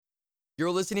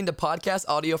You're listening to podcast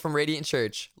audio from Radiant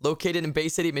Church, located in Bay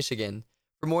City, Michigan.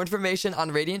 For more information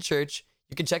on Radiant Church,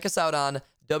 you can check us out on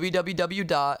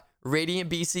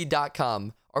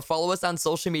www.radiantbc.com or follow us on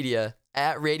social media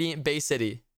at Radiant Bay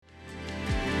City.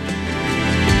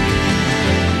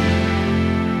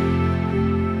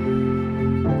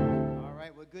 All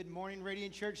right, well, good morning,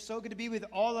 Radiant Church. So good to be with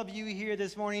all of you here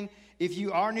this morning. If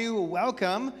you are new,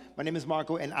 welcome. My name is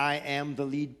Marco, and I am the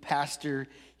lead pastor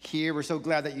here. We're so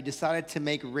glad that you decided to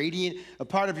make Radiant a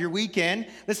part of your weekend.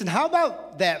 Listen, how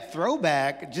about that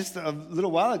throwback just a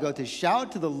little while ago to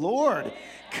shout to the Lord?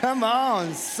 Come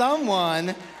on,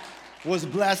 someone was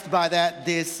blessed by that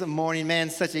this morning. Man,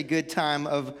 such a good time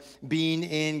of being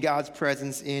in God's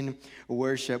presence in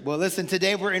worship. Well, listen,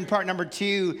 today we're in part number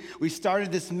 2. We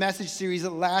started this message series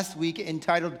last week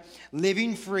entitled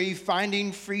Living Free,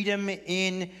 Finding Freedom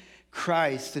in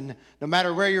Christ. And no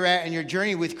matter where you're at in your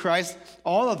journey with Christ,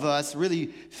 all of us really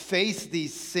face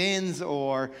these sins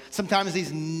or sometimes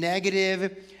these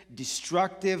negative,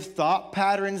 destructive thought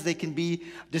patterns. They can be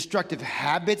destructive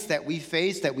habits that we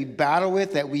face, that we battle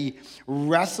with, that we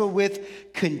wrestle with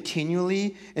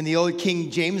continually. In the old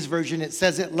King James Version, it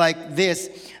says it like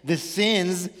this: the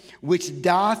sins which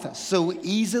doth so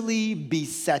easily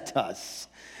beset us.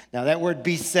 Now, that word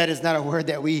beset is not a word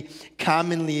that we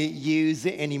commonly use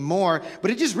anymore, but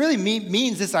it just really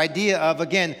means this idea of,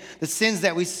 again, the sins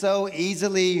that we so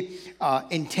easily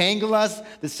entangle us,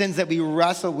 the sins that we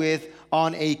wrestle with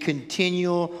on a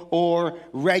continual or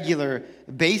regular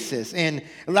basis. And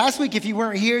last week, if you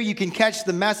weren't here, you can catch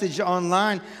the message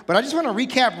online, but I just want to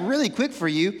recap really quick for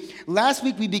you. Last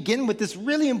week, we began with this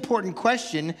really important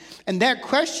question, and that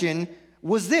question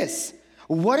was this: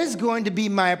 what is going to be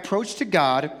my approach to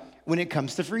God when it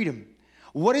comes to freedom?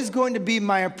 What is going to be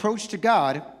my approach to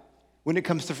God when it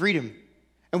comes to freedom?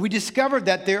 And we discovered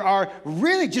that there are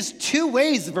really just two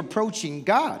ways of approaching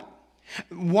God.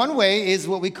 One way is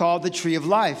what we call the tree of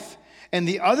life. And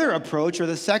the other approach, or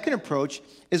the second approach,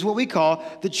 is what we call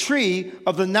the tree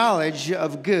of the knowledge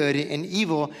of good and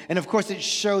evil. And of course, it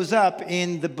shows up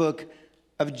in the book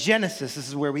of Genesis. This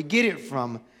is where we get it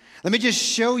from. Let me just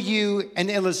show you an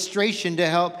illustration to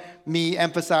help me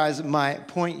emphasize my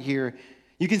point here.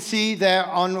 You can see that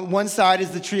on one side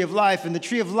is the tree of life. And the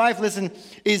tree of life, listen,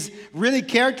 is really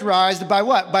characterized by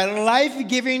what? By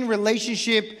life-giving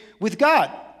relationship with God.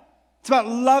 It's about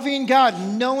loving God,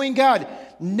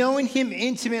 knowing Him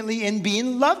intimately, and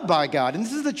being loved by God. And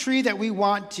this is the tree that we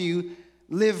want to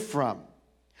live from.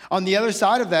 On the other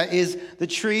side of that is the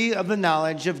tree of the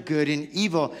knowledge of good and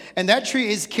evil. And that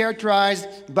tree is characterized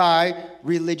by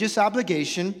religious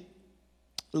obligation,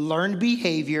 learned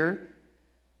behavior,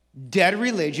 dead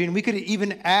religion. We could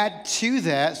even add to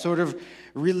that sort of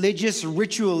religious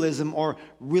ritualism or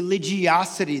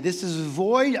religiosity. This is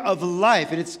void of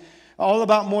life, and it's all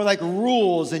about more like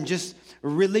rules and just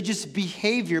religious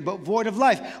behavior, but void of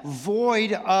life,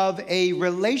 void of a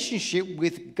relationship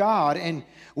with God. And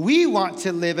we want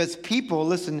to live as people,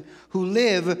 listen, who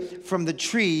live from the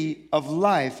tree of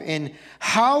life. And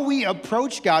how we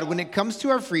approach God when it comes to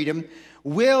our freedom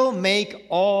will make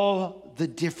all the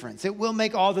difference. It will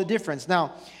make all the difference.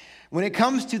 Now, when it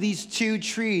comes to these two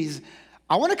trees,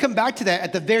 I want to come back to that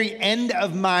at the very end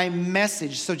of my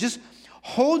message. So just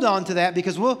hold on to that,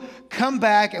 because we'll come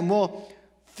back and we'll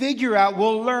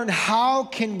learn how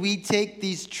can we take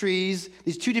these trees,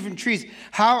 these two different trees,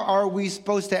 how are we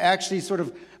supposed to actually sort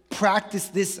of practice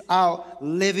this out,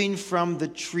 living from the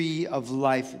tree of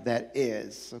life that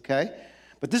is, okay?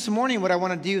 But this morning, what I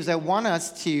want to do is I want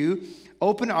us to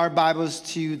open our Bibles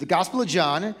to the Gospel of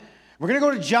John. We're going to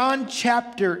go to John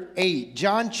chapter 8.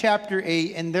 John chapter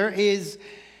 8, and there is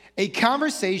a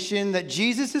conversation that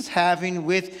Jesus is having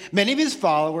with many of his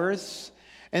followers.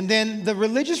 And then the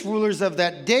religious rulers of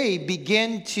that day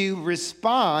begin to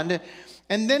respond.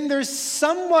 And then there's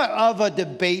somewhat of a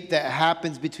debate that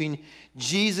happens between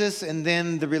Jesus and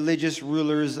then the religious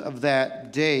rulers of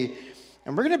that day.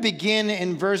 And we're going to begin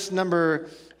in verse number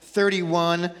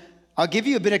 31. I'll give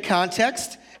you a bit of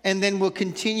context, and then we'll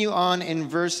continue on in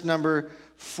verse number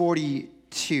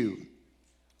 42.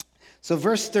 So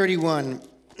verse 31,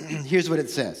 here's what it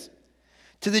says.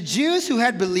 To the Jews who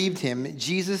had believed him,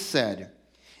 Jesus said,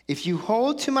 "If you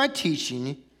hold to my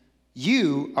teaching,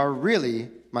 you are really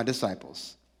my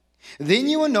disciples. Then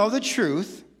you will know the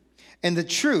truth, and the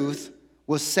truth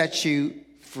will set you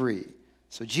free."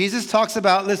 So Jesus talks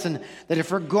about, listen, that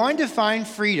if we're going to find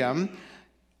freedom,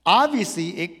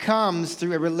 obviously it comes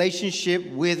through a relationship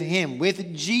with him,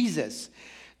 with Jesus.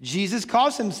 Jesus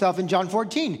calls himself in John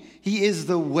 14, he is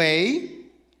the way,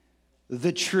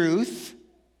 the truth,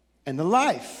 and the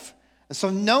life. So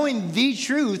knowing the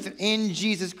truth in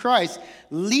Jesus Christ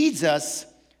leads us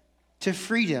to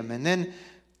freedom. And then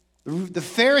the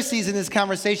Pharisees in this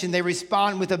conversation, they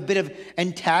respond with a bit of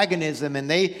antagonism, and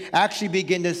they actually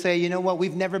begin to say, you know what,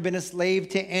 we've never been a slave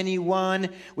to anyone,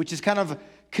 which is kind of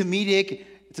comedic.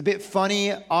 It's a bit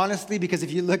funny, honestly, because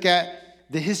if you look at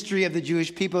the history of the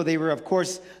Jewish people, they were, of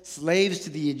course, slaves to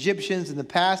the Egyptians in the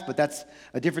past, but that's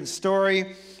a different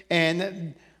story.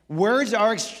 And words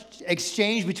are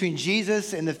exchanged between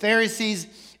Jesus and the Pharisees,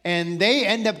 and they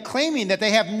end up claiming that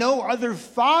they have no other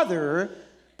father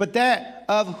but that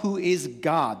of who is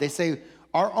God. They say,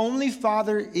 our only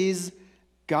Father is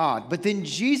God. But then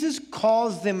Jesus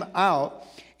calls them out,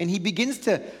 and he begins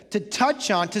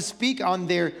to speak on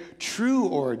their true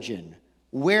origin,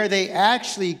 where they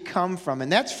actually come from.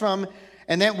 And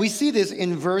then we see this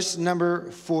in verse number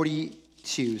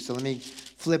 42. So let me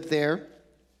flip there,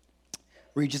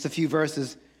 read just a few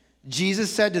verses.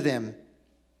 Jesus said to them,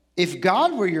 if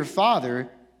God were your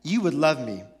Father, you would love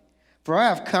me. For I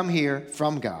have come here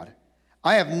from God.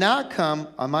 I have not come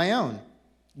on my own.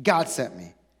 God sent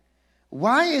me.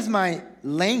 Why is my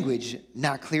language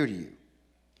not clear to you?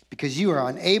 Because you are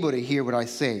unable to hear what I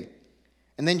say.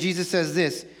 And then Jesus says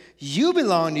this, you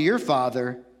belong to your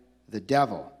father, the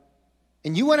devil,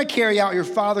 and you want to carry out your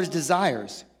father's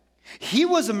desires. He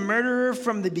was a murderer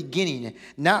from the beginning,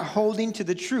 not holding to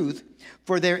the truth,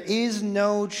 for there is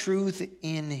no truth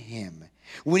in him.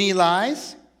 When he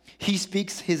lies, he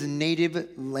speaks his native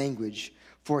language,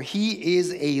 for he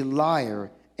is a liar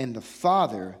and the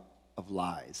father of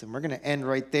lies. And we're going to end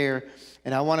right there.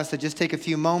 And I want us to just take a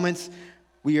few moments.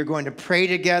 We are going to pray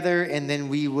together, and then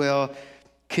we will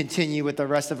continue with the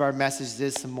rest of our message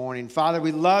this morning. Father,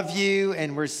 we love you,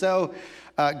 and we're so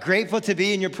grateful to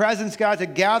be in your presence, God, to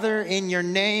gather in your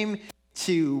name,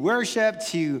 to worship,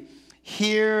 to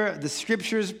hear the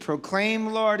scriptures proclaim,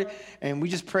 Lord. And we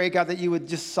just pray, God, that you would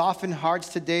just soften hearts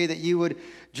today, that you would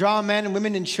draw men and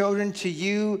women and children to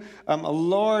you.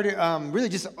 Lord, really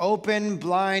just open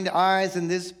blind eyes in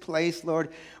this place, Lord.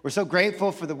 We're so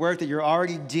grateful for the work that you're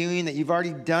already doing, that you've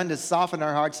already done to soften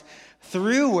our hearts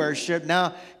through worship.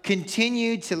 Now,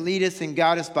 continue to lead us and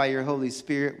guide us by your Holy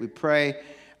Spirit, we pray.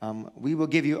 We will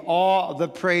give you all the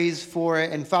praise for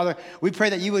it. And Father, we pray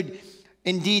that you would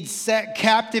indeed set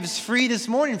captives free this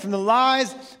morning from the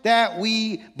lies that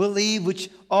we believe,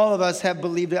 which all of us have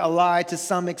believed a lie to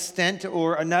some extent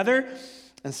or another.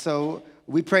 And so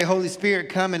we pray, Holy Spirit,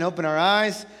 come and open our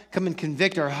eyes, come and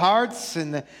convict our hearts,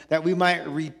 and that we might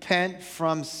repent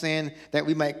from sin, that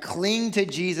we might cling to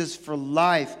Jesus for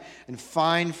life and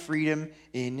find freedom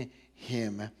in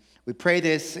him. We pray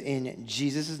this in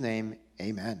Jesus' name,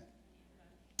 amen.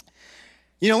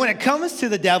 You know, when it comes to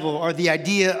the devil, or the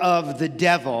idea of the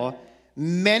devil,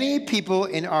 many people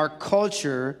in our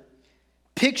culture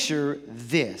picture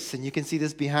this. And you can see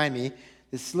this behind me,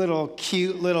 this little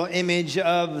cute little image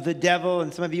of the devil.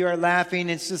 And some of you are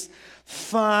laughing. It's just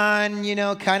fun, you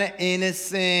know, kind of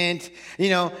innocent,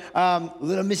 you know, a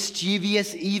little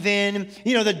mischievous even.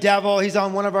 You know, the devil, he's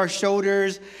on one of our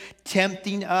shoulders,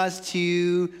 tempting us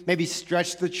to maybe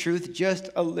stretch the truth just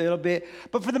a little bit.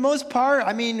 But for the most part,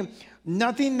 I mean,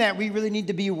 nothing that we really need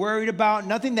to be worried about,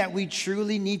 nothing that we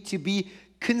truly need to be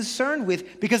concerned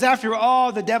with, because after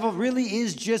all, the devil really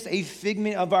is just a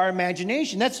figment of our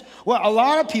imagination. That's what a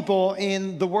lot of people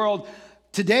in the world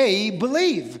today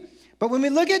believe. But when we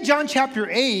look at John chapter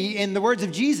 8 and the words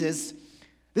of Jesus,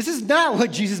 this is not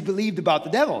what Jesus believed about the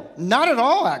devil. Not at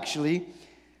all, actually.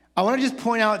 I want to just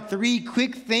point out three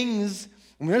quick things.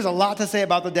 I mean, there's a lot to say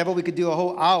about the devil. We could do a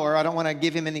whole hour. I don't want to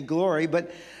give him any glory,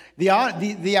 but the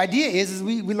idea is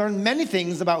we learn many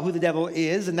things about who the devil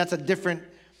is, and that's a different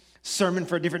sermon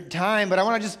for a different time. But I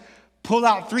want to just pull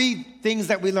out three things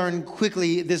that we learned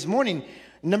quickly this morning.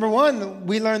 Number one,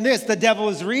 we learned this: the devil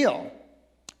is real.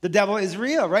 The devil is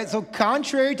real, right? So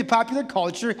contrary to popular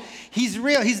culture, he's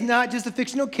real. He's not just a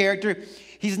fictional character.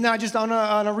 He's not just on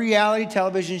a reality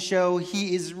television show.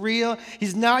 He is real.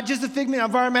 He's not just a figment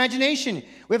of our imagination.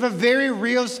 We have a very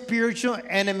real spiritual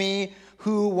enemy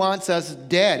who wants us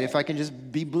dead, if I can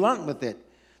just be blunt with it.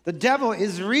 The devil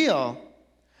is real.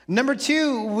 Number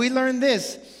two, we learned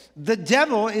this: the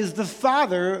devil is the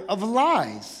father of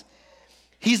lies.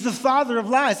 He's the father of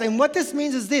lies. And what this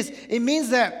means is this: it means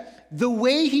that the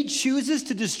way he chooses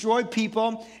to destroy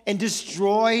people and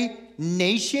destroy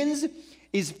nations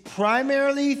is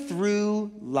primarily through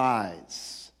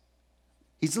lies.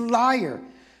 He's a liar.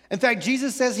 In fact,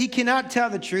 Jesus says he cannot tell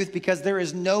the truth because there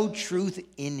is no truth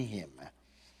in him.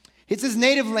 It's his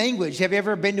native language. Have you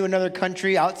ever been to another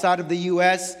country outside of the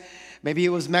U.S.? Maybe it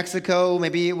was Mexico.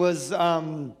 Maybe it was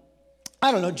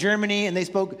I don't know, Germany, and they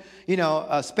spoke,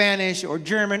 Spanish or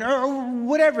German or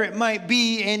whatever it might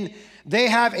be, and they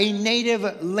have a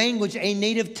native language, a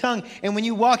native tongue. And when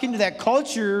you walk into that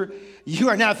culture, you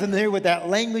are not familiar with that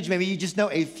language. Maybe you just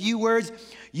know a few words.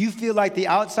 You feel like the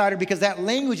outsider because that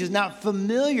language is not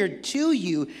familiar to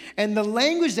you. And the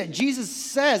language that Jesus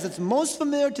says that's most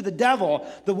familiar to the devil,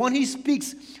 the one he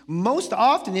speaks most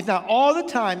often, if not all the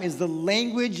time, is the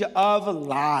language of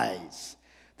lies.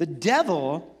 The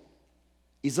devil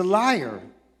is a liar,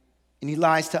 and he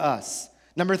lies to us.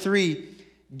 Number 3,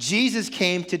 Jesus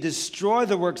came to destroy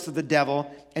the works of the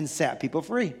devil and set people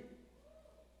free.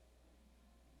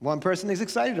 One person is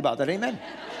excited about that, amen.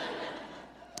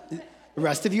 The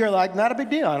rest of you are like, not a big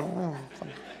deal. I don't know.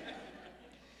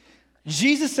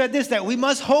 Jesus said this, that we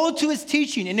must hold to his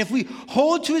teaching. And if we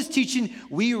hold to his teaching,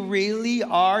 we really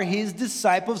are his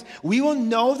disciples. We will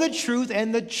know the truth,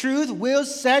 and the truth will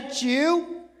set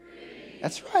you free.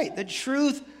 That's right. The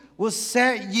truth will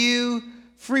set you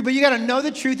free. But you got to know the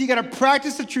truth. You got to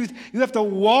practice the truth. You have to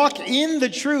walk in the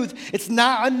truth. It's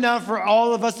not enough for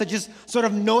all of us to just sort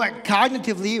of know it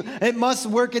cognitively. It must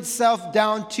work itself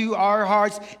down to our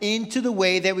hearts, into the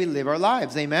way that we live our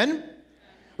lives. Amen?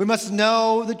 We must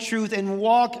know the truth and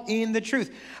walk in the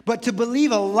truth. But to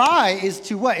believe a lie is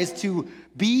to what? Is to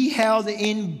be held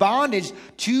in bondage,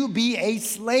 to be a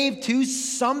slave to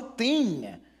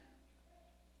something.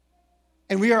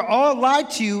 And we are all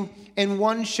lied to in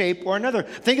one shape or another.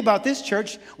 Think about this,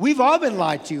 church. We've all been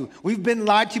lied to. We've been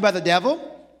lied to by the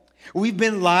devil. We've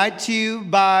been lied to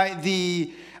by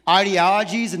the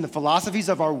ideologies and the philosophies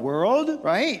of our world,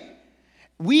 right?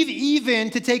 We've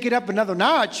even, to take it up another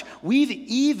notch, we've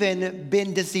even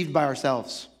been deceived by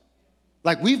ourselves.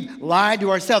 Like we've lied to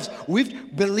ourselves.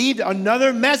 We've believed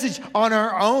another message on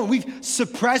our own. We've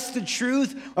suppressed the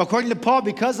truth, according to Paul,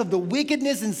 because of the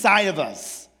wickedness inside of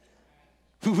us.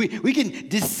 We can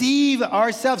deceive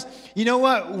ourselves. You know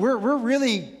what? We're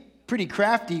really pretty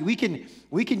crafty. We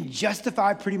can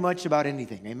justify pretty much about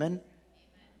anything. Amen?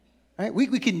 Right?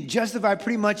 We can justify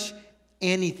pretty much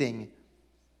anything.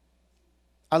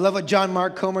 I love what John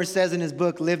Mark Comer says in his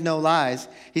book, Live No Lies.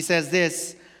 He says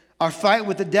this, our fight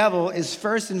with the devil is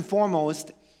first and foremost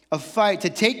a fight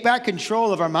to take back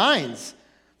control of our minds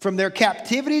from their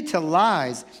captivity to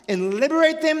lies and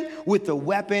liberate them with the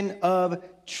weapon of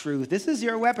truth. This is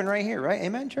your weapon right here, right?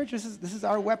 Amen, church? This is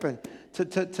our weapon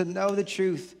to know the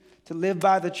truth, to live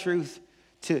by the truth,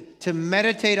 to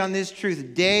meditate on this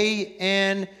truth day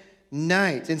and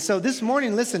night. And so this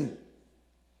morning, listen,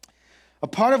 a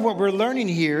part of what we're learning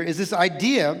here is this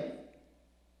idea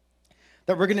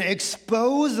that we're going to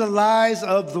expose the lies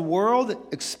of the world,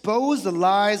 expose the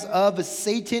lies of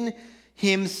Satan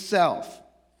himself.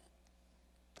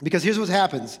 Because here's what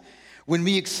happens. When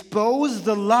we expose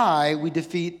the lie, we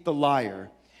defeat the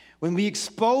liar. When we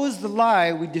expose the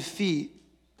lie, we defeat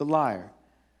the liar.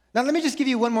 Now, let me just give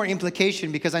you one more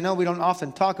implication, because I know we don't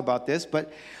often talk about this,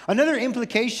 but another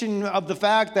implication of the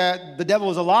fact that the devil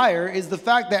is a liar is the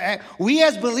fact that we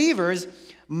as believers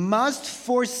must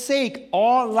forsake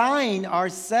all lying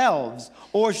ourselves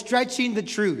or stretching the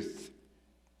truth.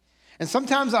 And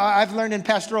sometimes I've learned in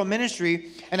pastoral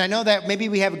ministry, and I know that maybe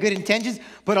we have good intentions,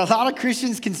 but a lot of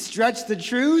Christians can stretch the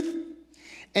truth,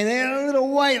 and they're a little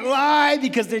white lie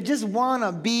because they just want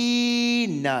to be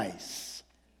nice.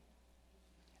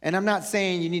 And I'm not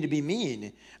saying you need to be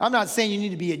mean. I'm not saying you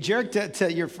need to be a jerk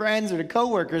to your friends or to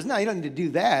coworkers. No, you don't need to do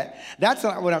that. That's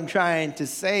not what I'm trying to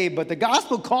say. But the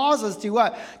gospel calls us to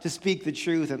what? To speak the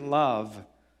truth and love.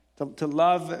 To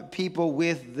love people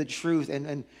with the truth.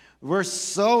 And we're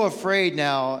so afraid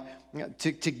now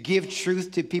to give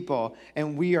truth to people.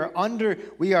 And we are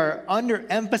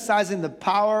underemphasizing the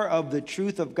power of the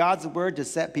truth of God's word to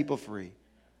set people free.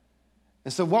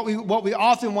 And so what we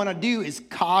often want to do is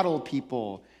coddle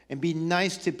people and be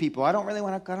nice to people. I don't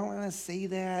want to say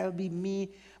that. It would be me,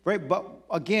 right? But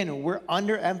again, we're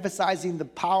underemphasizing the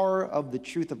power of the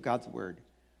truth of God's word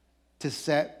to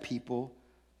set people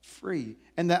free.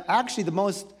 And actually the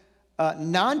most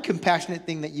non-compassionate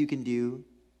thing that you can do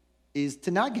is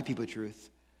to not give people truth,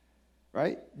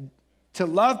 right? To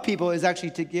love people is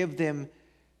actually to give them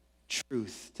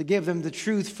truth, to give them the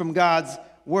truth from God's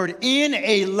word in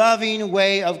a loving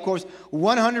way, of course,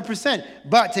 100%,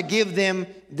 but to give them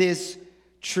this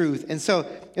truth. And so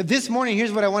this morning,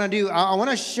 here's what I want to do. I want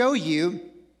to show you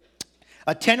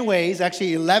 10 ways,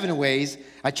 actually 11 ways.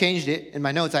 I changed it in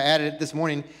my notes. I added it this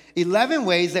morning. 11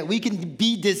 ways that we can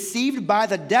be deceived by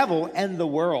the devil and the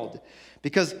world.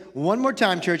 Because one more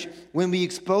time, church, when we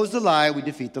expose the lie, we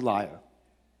defeat the liar.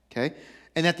 Okay?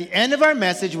 And at the end of our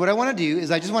message, what I want to do is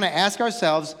I just want to ask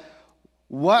ourselves,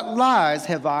 what lies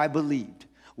have I believed?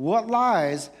 What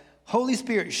lies, Holy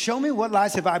Spirit, show me what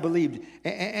lies have I believed.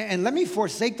 And let me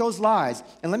forsake those lies.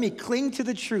 And let me cling to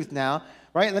the truth now,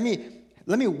 right? Let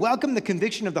me welcome the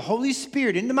conviction of the Holy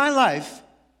Spirit into my life.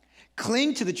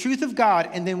 Cling to the truth of God.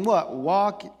 And then what?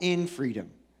 Walk in freedom.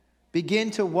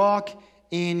 Begin to walk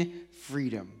in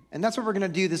freedom. And that's what we're going to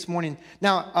do this morning.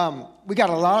 Now, we got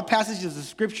a lot of passages of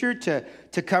Scripture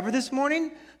to cover this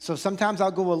morning. So sometimes I'll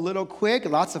go a little quick,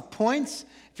 lots of points.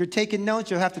 If you're taking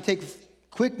notes, you'll have to take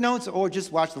quick notes or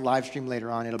just watch the live stream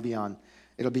later on. It'll be on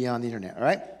the internet, all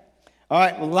right? All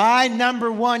right, well, lie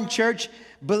number 1, church,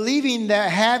 believing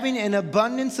that having an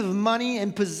abundance of money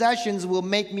and possessions will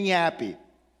make me happy.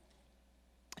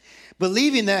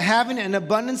 Believing that having an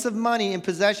abundance of money and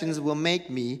possessions will make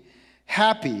me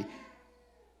happy.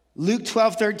 Luke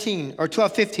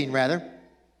 12:15 rather.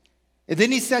 And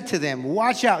then he said to them,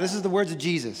 watch out. This is the words of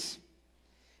Jesus.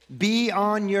 Be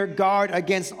on your guard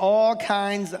against all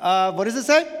kinds of, what does it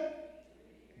say?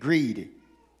 Greed.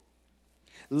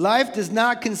 Life does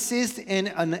not consist in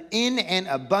an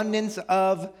abundance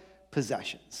of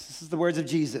possessions. This is the words of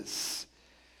Jesus.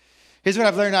 Here's what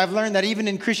I've learned. I've learned that even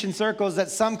in Christian circles that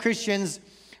some Christians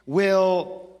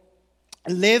will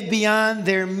live beyond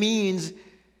their means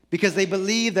because they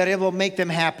believe that it will make them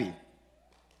happy.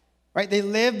 Right? They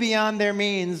live beyond their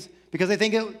means because they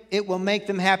think it will make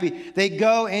them happy. They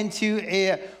go into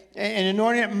an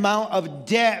inordinate amount of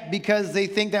debt because they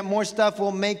think that more stuff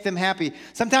will make them happy.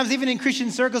 Sometimes even in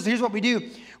Christian circles, here's what we do.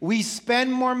 We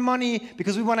spend more money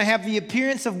because we want to have the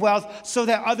appearance of wealth so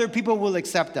that other people will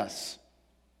accept us.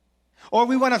 Or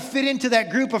we want to fit into that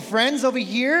group of friends over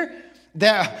here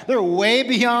that they're way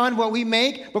beyond what we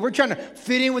make, but we're trying to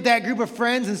fit in with that group of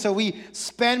friends, and so we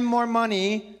spend more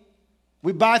money.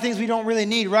 We buy things we don't really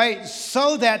need, right?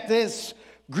 So that this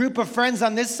group of friends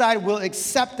on this side will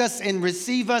accept us and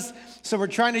receive us. So we're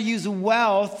trying to use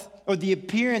wealth, or the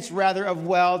appearance rather of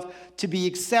wealth, to be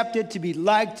accepted, to be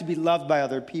liked, to be loved by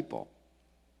other people.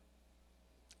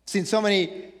 I've seen so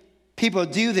many people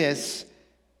do this.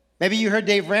 Maybe you heard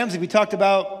Dave Ramsey. We talked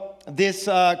about this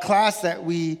class that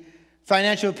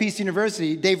Financial Peace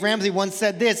University. Dave Ramsey once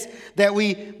said this, that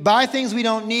we buy things we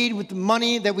don't need with the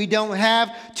money that we don't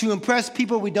have to impress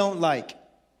people we don't like.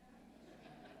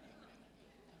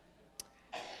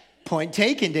 Point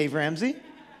taken, Dave Ramsey.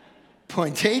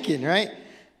 Point taken, right?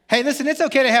 Hey, listen, it's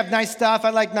okay to have nice stuff. I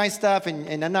like nice stuff,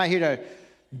 and I'm not here to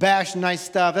bash nice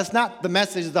stuff. That's not the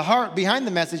message. The heart behind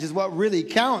the message is what really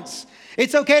counts.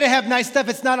 It's okay to have nice stuff.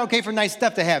 It's not okay for nice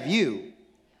stuff to have you.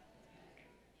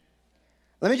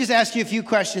 Let me just ask you a few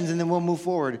questions and then we'll move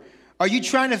forward. Are you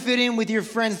trying to fit in with your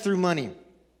friends through money?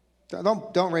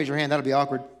 Don't raise your hand. That'll be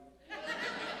awkward.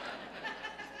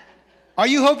 Are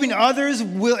you hoping others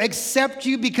will accept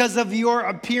you because of your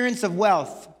appearance of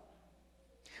wealth?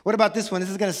 What about this one?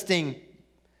 This is going to sting.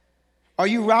 Are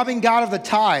you robbing God of the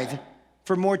tithe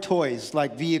for more toys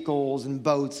like vehicles and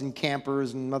boats and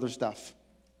campers and other stuff?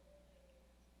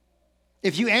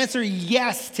 If you answer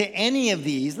yes to any of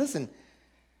these, listen,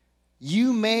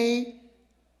 you may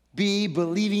be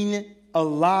believing a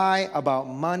lie about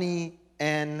money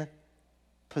and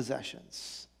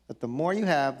possessions. That the more you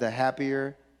have, the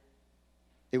happier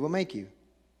it will make you.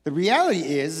 The reality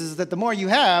is that the more you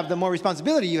have, the more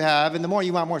responsibility you have, and the more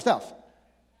you want more stuff.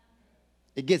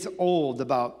 It gets old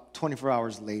about 24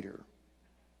 hours later.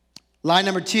 Lie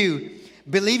number 2,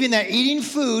 believing that eating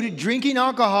food, drinking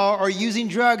alcohol, or using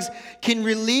drugs can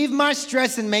relieve my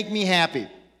stress and make me happy.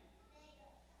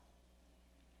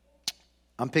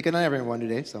 I'm picking on everyone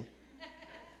today, so.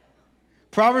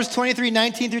 Proverbs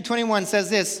 23:19-21 says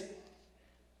this.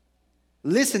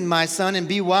 Listen, my son, and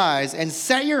be wise, and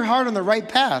set your heart on the right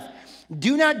path.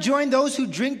 Do not join those who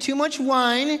drink too much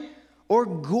wine or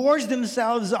gorge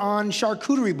themselves on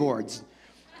charcuterie boards.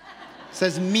 It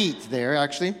says meat there,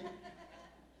 actually.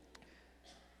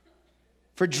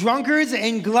 For drunkards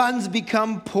and gluttons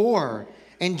become poor,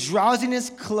 and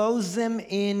drowsiness clothes them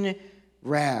in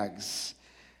rags.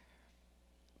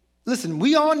 Listen,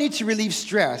 we all need to relieve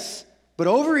stress, but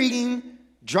overeating,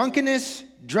 drunkenness,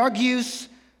 drug use,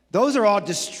 those are all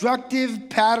destructive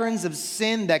patterns of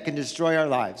sin that can destroy our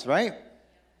lives, right?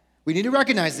 We need to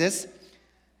recognize this.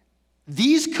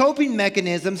 These coping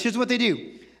mechanisms, here's what they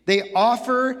do. They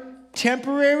offer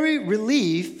temporary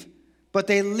relief, but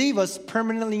they leave us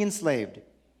permanently enslaved.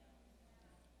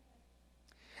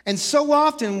 And so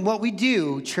often what we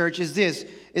do, church, is this,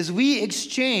 is we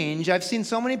exchange, I've seen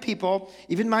so many people,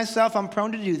 even myself, I'm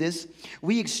prone to do this,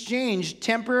 we exchange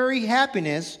temporary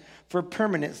happiness for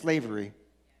permanent slavery.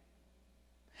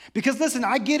 Because listen,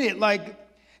 I get it, like,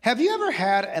 have you ever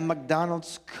had a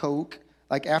McDonald's Coke,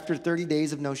 like after 30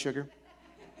 days of no sugar?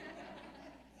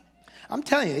 I'm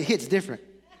telling you, it hits different.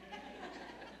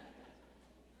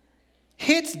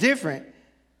 Hits different.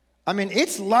 I mean,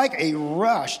 it's like a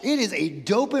rush. It is a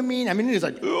dopamine. I mean, it is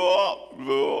like,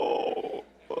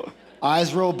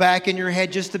 eyes roll back in your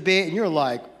head just a bit, and you're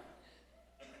like,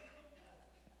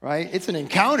 right? It's an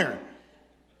encounter.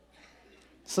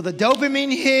 So the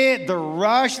dopamine hit, the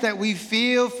rush that we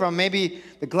feel from maybe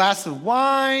the glass of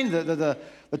wine, the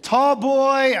tall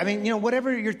boy, I mean,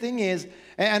 whatever your thing is.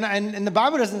 And the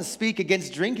Bible doesn't speak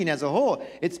against drinking as a whole.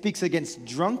 It speaks against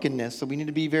drunkenness. So we need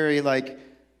to be very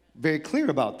clear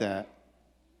about that.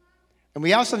 And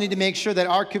we also need to make sure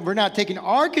that we're not taking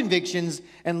our convictions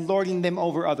and lording them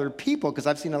over other people, because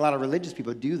I've seen a lot of religious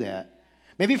people do that.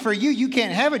 Maybe for you, you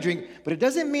can't have a drink, but it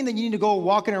doesn't mean that you need to go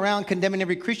walking around condemning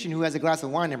every Christian who has a glass of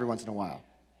wine every once in a while.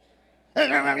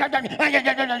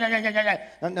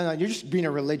 No, you're just being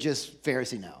a religious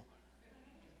Pharisee now.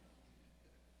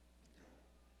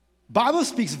 Bible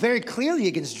speaks very clearly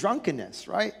against drunkenness,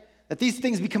 right? That these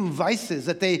things become vices,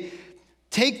 that they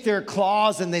take their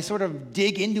claws and they sort of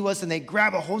dig into us and they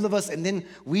grab a hold of us, and then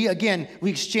we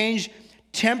exchange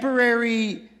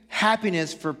temporary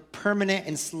happiness for permanent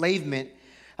enslavement.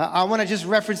 I want to just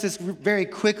reference this very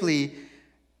quickly.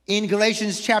 In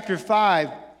Galatians chapter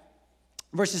 5,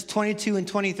 verses 22 and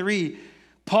 23,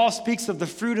 Paul speaks of the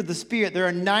fruit of the Spirit. There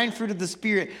are 9 fruit of the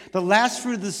Spirit. The last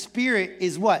fruit of the Spirit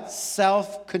is what?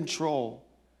 Self-control.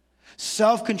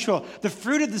 Self-control. The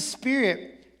fruit of the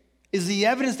Spirit is the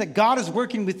evidence that God is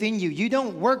working within you. You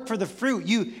don't work for the fruit.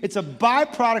 It's a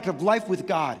byproduct of life with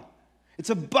God. It's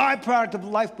a byproduct of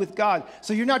life with God.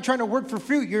 So you're not trying to work for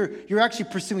fruit. You're actually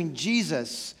pursuing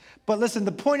Jesus. But listen,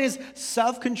 the point is,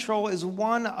 self-control is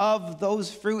one of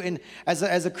those fruit. And as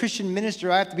a Christian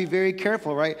minister, I have to be very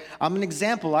careful, right? I'm an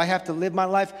example. I have to live my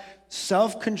life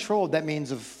self-controlled. That means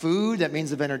of food. That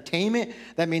means of entertainment.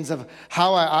 That means of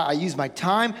how I use my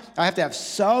time. I have to have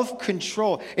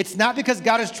self-control. It's not because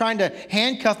God is trying to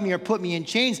handcuff me or put me in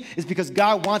chains. It's because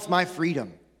God wants my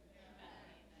freedom.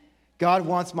 God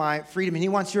wants my freedom, and he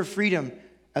wants your freedom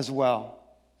as well.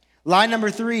 Lie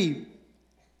number 3,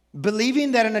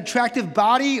 believing that an attractive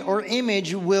body or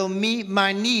image will meet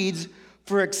my needs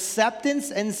for acceptance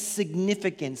and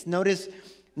significance. Notice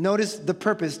the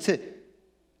purpose,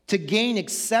 to gain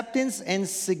acceptance and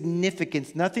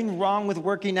significance. Nothing wrong with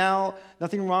working out,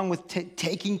 nothing wrong with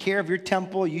taking care of your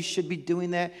temple. You should be doing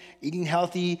that, eating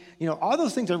healthy. All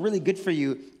those things are really good for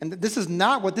you. And this is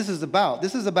not what this is about.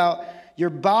 This is about your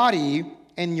body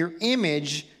and your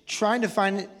image trying to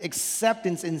find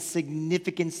acceptance and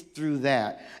significance through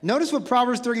that. Notice what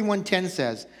Proverbs 31:10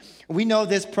 says. We know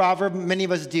this proverb, many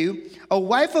of us do. A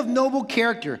wife of noble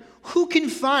character, who can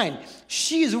find?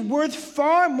 She is worth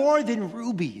far more than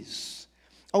rubies.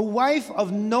 A wife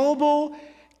of noble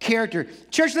character.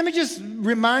 Church, let me just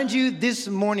remind you this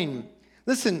morning.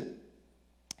 Listen,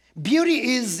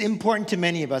 beauty is important to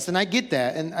many of us, and I get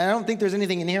that, and I don't think there's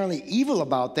anything inherently evil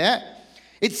about that.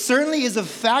 It certainly is a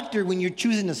factor when you're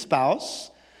choosing a spouse.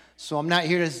 So I'm not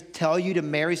here to tell you to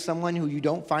marry someone who you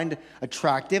don't find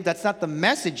attractive. That's not the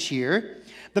message here.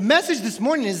 The message this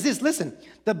morning is this. Listen,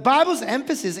 the Bible's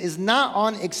emphasis is not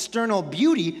on external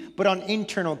beauty, but on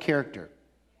internal character.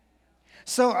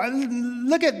 So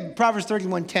look at Proverbs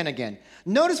 31:10 again.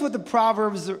 Notice what the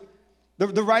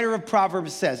writer of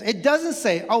Proverbs says. It doesn't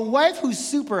say, a wife who's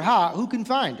super hot, who can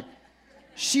find?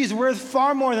 She's worth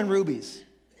far more than rubies.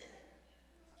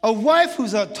 A wife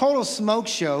who's a total smoke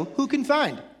show, who can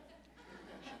find?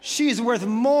 She's worth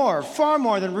more, far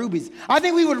more than rubies. I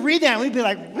think we would read that and we'd be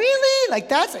like, really? Like,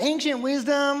 that's ancient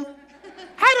wisdom?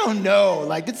 I don't know.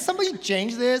 Like, did somebody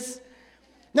change this?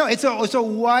 No, it's a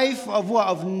wife of what?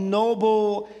 Of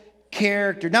noble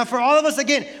character. Now, for all of us,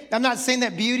 again, I'm not saying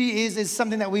that beauty is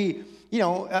something that we,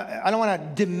 I don't want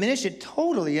to diminish it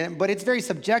totally, but it's very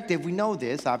subjective. We know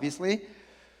this, obviously.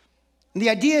 And the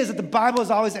idea is that the Bible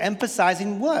is always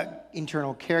emphasizing what?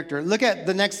 Internal character. Look at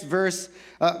the next verse.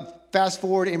 Fast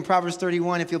forward in Proverbs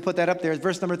 31, if you'll put that up there. It's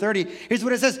verse number 30. Here's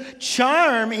what it says.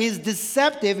 Charm is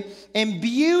deceptive, and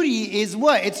beauty is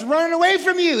what? It's running away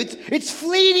from you. It's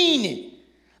fleeting.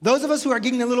 Those of us who are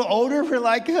getting a little older, we're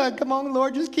like, come on,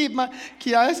 Lord, just I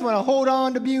just want to hold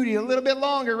on to beauty a little bit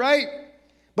longer, right?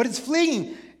 But it's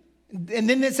fleeting. And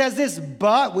then it says this,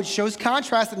 but, which shows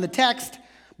contrast in the text,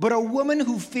 but a woman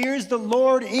who fears the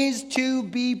Lord is to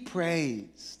be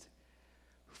praised.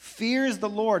 Fears the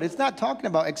Lord. It's not talking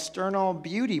about external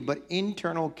beauty, but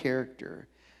internal character.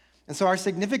 And so our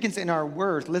significance in our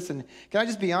worth, listen, can I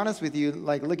just be honest with you?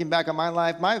 Like, looking back on my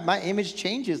life, my image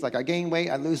changes. Like, I gain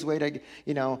weight, I lose weight, I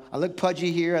look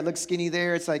pudgy here, I look skinny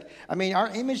there. It's like, our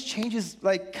image changes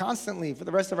like constantly for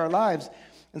the rest of our lives.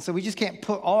 And so we just can't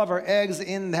put all of our eggs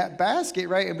in that basket,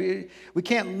 right? We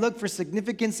can't look for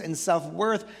significance and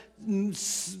self-worth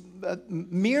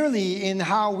merely in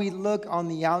how we look on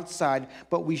the outside,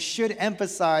 but we should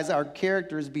emphasize our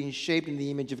character as being shaped in the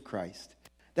image of Christ.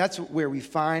 That's where we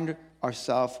find our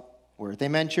self-worth.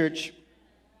 Amen, church?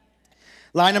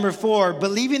 Line number 4,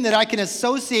 believing that I can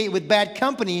associate with bad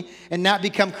company and not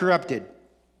become corrupted.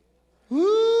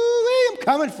 Woo, I'm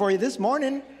coming for you this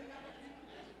morning.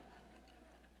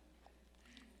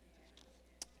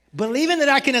 Believing that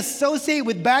I can associate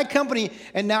with bad company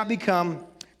and not become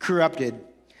corrupted.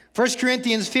 1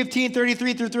 Corinthians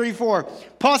 15:33-34.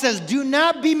 Paul says, do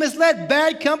not be misled.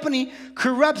 Bad company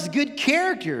corrupts good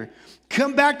character.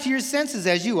 Come back to your senses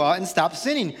as you ought and stop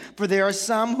sinning. For there are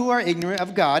some who are ignorant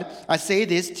of God. I say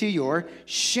this to your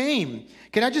shame.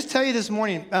 Can I just tell you this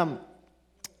morning,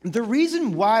 the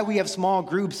reason why we have small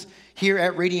groups here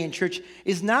at Radiant Church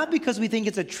is not because we think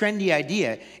it's a trendy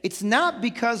idea. It's not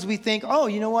because we think, oh,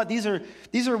 you know what, these are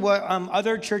what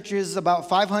other churches, about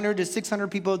 500 to 600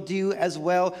 people do as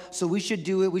well, so we should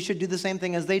do it. We should do the same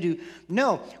thing as they do.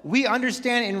 No, we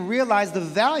understand and realize the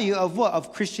value of what?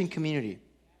 Of Christian community.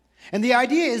 And the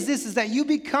idea is this, is that you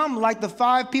become like the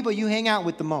 5 people you hang out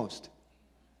with the most.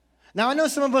 Now, I know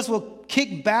some of us will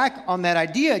kick back on that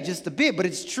idea just a bit, but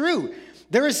it's true.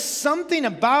 There is something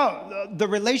about the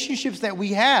relationships that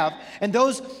we have and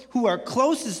those who are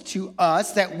closest to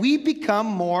us that we become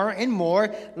more and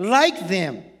more like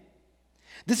them.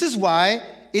 This is why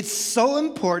it's so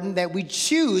important that we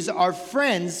choose our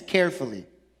friends carefully.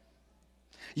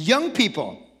 Young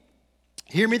people,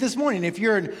 hear me this morning. If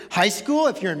you're in high school,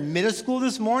 if you're in middle school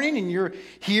this morning and you're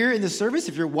here in the service,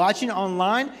 if you're watching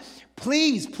online,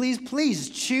 please, please, please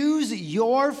choose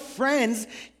your friends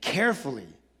carefully.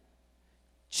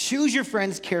 Choose your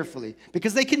friends carefully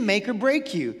because they can make or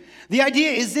break you. The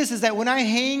idea is this, is that when I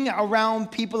hang around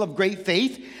people of great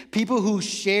faith, people who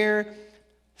share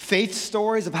faith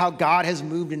stories of how God has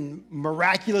moved in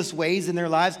miraculous ways in their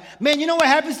lives, man, you know what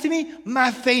happens to me?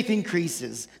 My faith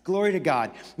increases. Glory to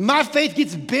God. My faith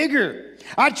gets bigger.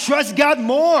 I trust God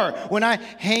more when I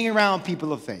hang around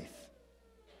people of faith.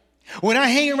 When I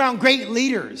hang around great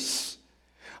leaders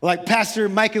like Pastor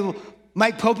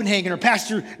Mike Popenhagen or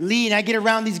Pastor Lee, and I get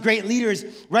around these great leaders,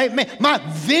 right? Man, my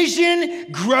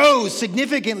vision grows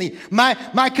significantly.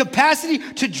 My capacity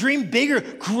to dream bigger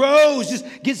grows, just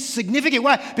gets significant.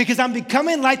 Why? Because I'm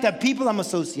becoming like the people I'm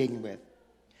associating with.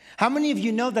 How many of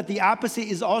you know that the opposite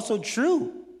is also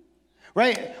true?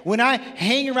 Right? When I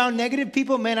hang around negative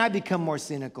people, man, I become more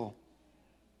cynical.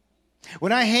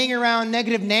 When I hang around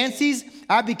negative Nancys,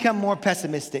 I become more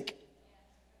pessimistic.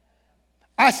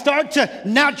 I start to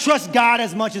not trust God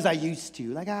as much as I used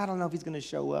to. Like, I don't know if he's going to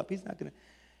show up. He's not going to.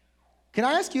 Can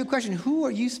I ask you a question? Who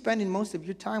are you spending most of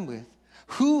your time with?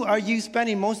 Who are you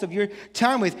spending most of your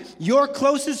time with? Your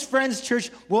closest friends, church,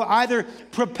 will either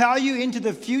propel you into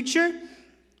the future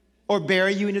or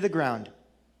bury you into the ground.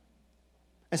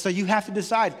 And so you have to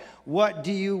decide, what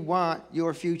do you want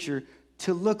your future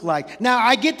to look like? Now,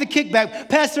 I get the kickback.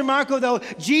 Pastor Marco, though,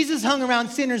 Jesus hung around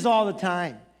sinners all the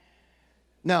time.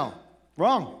 No.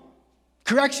 Wrong.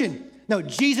 Correction. No,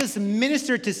 Jesus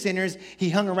ministered to sinners. He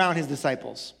hung around his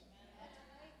disciples.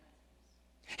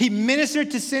 He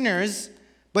ministered to sinners,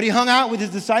 but he hung out with his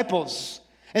disciples.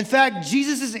 In fact,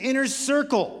 Jesus' inner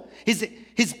circle,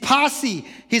 his posse,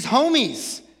 his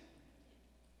homies,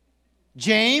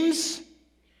 James,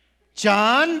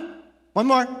 John, one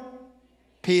more,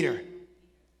 Peter.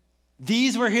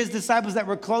 These were his disciples that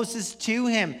were closest to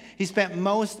him. He spent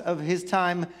most of his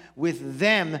time with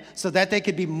them so that they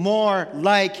could be more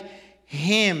like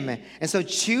him. And so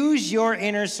choose your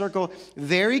inner circle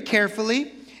very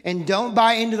carefully and don't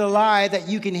buy into the lie that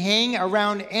you can hang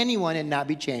around anyone and not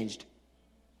be changed.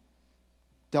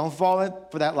 Don't fall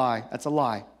for that lie. That's a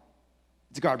lie.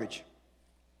 It's garbage.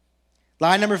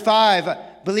 Lie number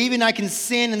 5, believing I can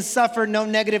sin and suffer no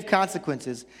negative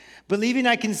consequences. Believing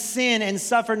I can sin and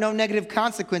suffer no negative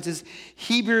consequences.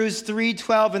 Hebrews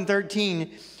 3:12 and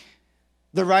 13.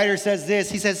 The writer says this.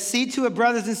 He says, see to it,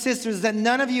 brothers and sisters, that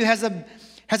none of you has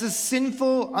a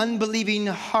sinful, unbelieving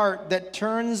heart that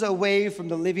turns away from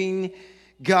the living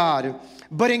God.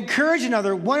 But encourage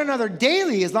one another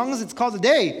daily, as long as it's called a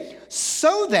day,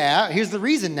 so that, here's the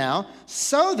reason now,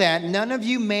 so that none of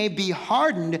you may be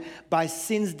hardened by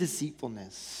sin's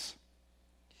deceitfulness.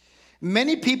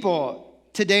 Many people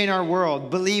today in our world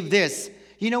believe this.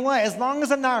 You know what? As long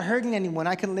as I'm not hurting anyone,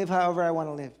 I can live however I want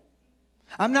to live.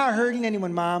 I'm not hurting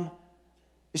anyone, Mom.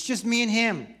 It's just me and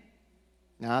him.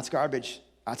 No, that's garbage.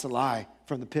 That's a lie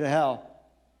from the pit of hell.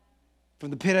 From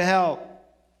the pit of hell.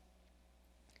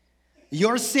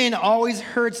 Your sin always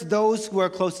hurts those who are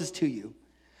closest to you.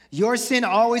 Your sin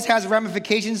always has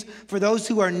ramifications for those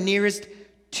who are nearest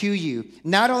to you.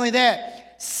 Not only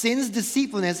that, sin's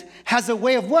deceitfulness has a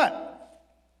way of what?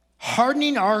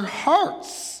 Hardening our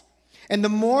hearts. And the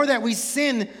more that we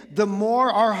sin, the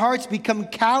more our hearts become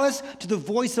callous to the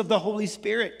voice of the Holy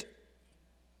Spirit.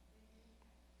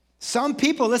 Some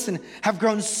people, listen, have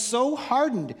grown so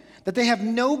hardened that they have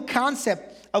no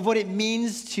concept of what it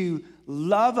means to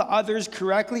love others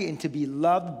correctly and to be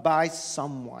loved by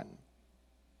someone.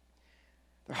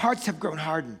 Their hearts have grown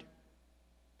hardened.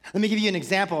 Let me give you an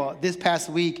example. This past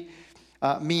week,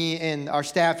 me and our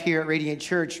staff here at Radiant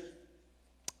Church,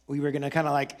 we were going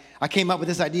to I came up with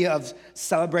this idea of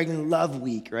celebrating Love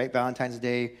Week, right? Valentine's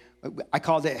Day. I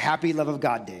called it Happy Love of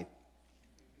God Day.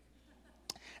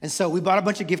 And so we bought a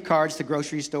bunch of gift cards to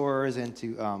grocery stores and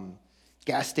to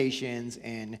gas stations.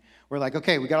 And we're like,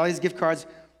 okay, we got all these gift cards.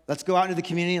 Let's go out into the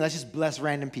community. Let's just bless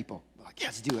random people. We're like, yeah,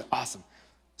 let's do it. Awesome.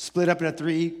 Split up into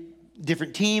 3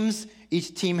 different teams.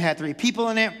 Each team had 3 people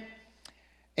in it.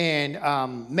 And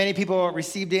many people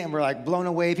received it and were like blown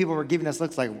away. People were giving us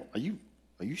looks like, are you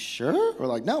sure? We're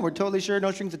like, no, we're totally sure.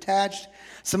 No strings attached.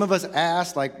 Some of us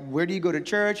asked, like, where do you go to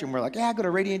church? And we're like, yeah, I go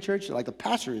to Radiant Church. Like, the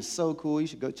pastor is so cool. You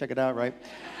should go check it out, right?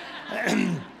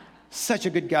 Such a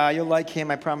good guy. You'll like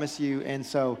him, I promise you. And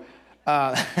so,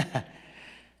 but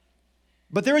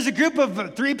there was a group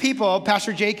of 3 people,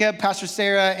 Pastor Jacob, Pastor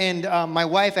Sarah, and my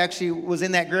wife actually was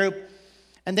in that group.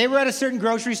 And they were at a certain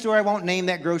grocery store. I won't name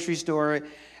that grocery store.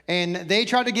 And they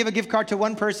tried to give a gift card to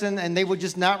one person, and they would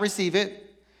just not receive it.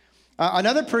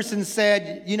 Another person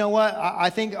said, you know what,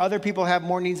 I think other people have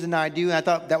more needs than I do. And I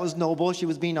thought that was noble. She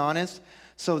was being honest.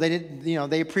 So they did,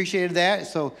 they appreciated that.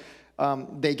 So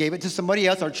they gave it to somebody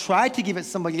else or tried to give it to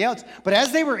somebody else. But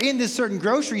as they were in this certain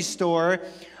grocery store,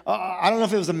 I don't know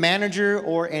if it was a manager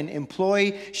or an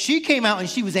employee, she came out and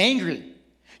she was angry.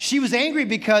 She was angry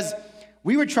because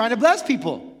we were trying to bless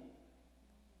people.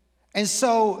 And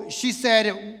so she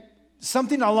said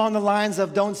something along the lines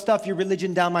of, don't stuff your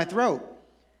religion down my throat.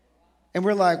 And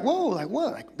we're like, whoa, like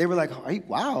what? Like, they were like,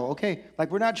 wow, okay.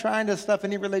 Like, we're not trying to stuff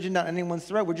any religion down anyone's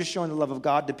throat. We're just showing the love of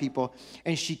God to people.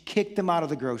 And she kicked them out of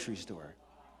the grocery store.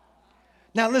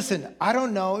 Now, listen, I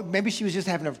don't know. Maybe she was just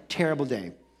having a terrible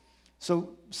day.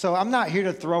 So I'm not here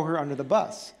to throw her under the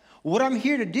bus. What I'm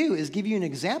here to do is give you an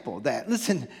example that,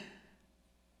 listen,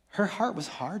 her heart was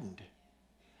hardened.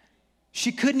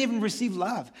 She couldn't even receive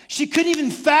love. She couldn't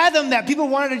even fathom that people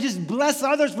wanted to just bless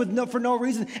others for no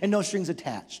reason and no strings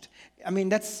attached. I mean,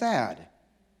 that's sad.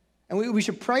 And we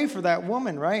should pray for that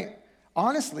woman, right?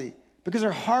 Honestly, because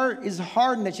her heart is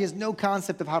hardened that she has no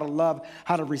concept of how to love,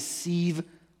 how to receive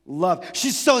love.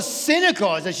 She's so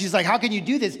cynical that she's like, how can you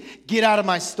do this? Get out of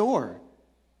my store.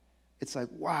 It's like,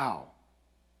 wow.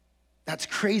 That's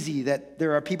crazy that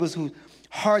there are people whose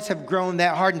hearts have grown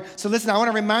that hardened. So listen, I want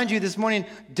to remind you this morning,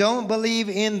 don't believe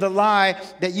in the lie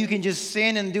that you can just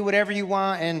sin and do whatever you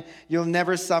want and you'll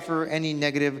never suffer any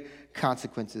negative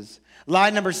consequences.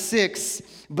 Lie number 6,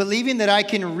 believing that I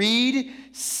can read,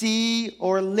 see,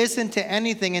 or listen to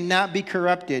anything and not be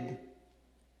corrupted.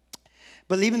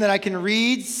 Believing that I can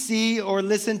read, see, or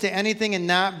listen to anything and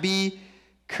not be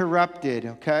corrupted,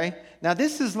 okay? Now,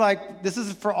 this is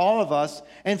for all of us.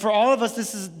 And for all of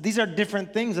us, these are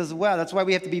different things as well. That's why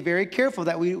we have to be very careful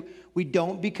that we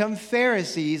don't become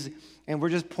Pharisees and we're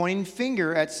just pointing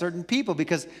finger at certain people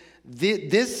because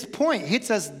this point hits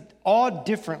us all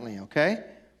differently, okay?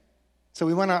 So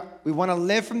we want to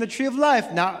live from the tree of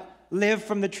life, not live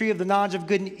from the tree of the knowledge of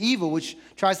good and evil, which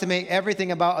tries to make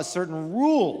everything about a certain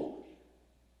rule.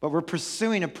 But we're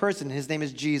pursuing a person. His name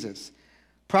is Jesus.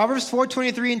 Proverbs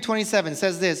 4:23 and 27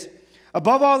 says this,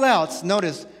 above all else,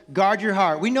 notice, guard your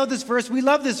heart. We know this verse. We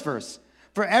love this verse.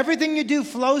 For everything you do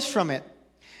flows from it.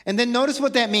 And then notice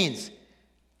what that means.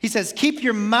 He says, keep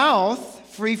your mouth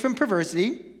free from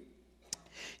perversity.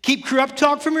 Keep corrupt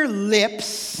talk from your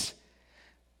lips.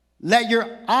 Let your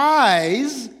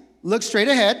eyes look straight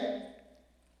ahead.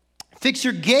 Fix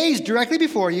your gaze directly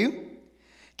before you.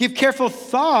 Give careful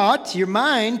thought to your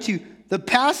mind to the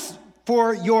path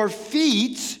for your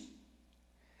feet.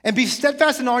 And be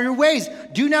steadfast in all your ways.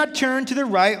 Do not turn to the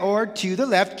right or to the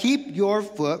left. Keep your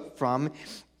foot from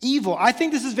evil. I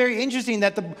think this is very interesting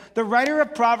that the writer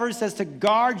of Proverbs says to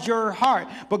guard your heart.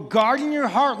 But guarding your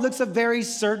heart looks a very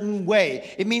certain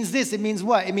way. It means this. It means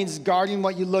what? It means guarding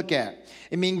what you look at.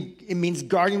 It means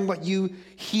guarding what you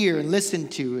hear and listen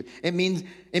to. It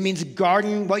means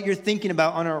guarding what you're thinking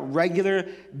about on a regular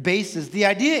basis. The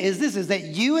idea is this, is that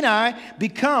you and I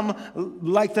become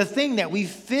like the thing that we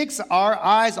fix our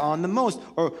eyes on the most,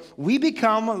 or we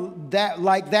become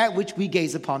that which we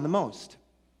gaze upon the most.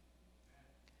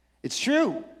 It's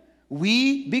true.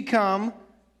 We become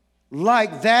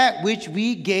like that which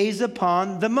we gaze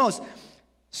upon the most.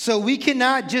 So we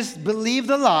cannot just believe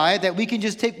the lie that we can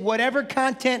just take whatever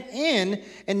content in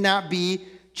and not be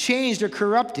changed or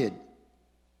corrupted.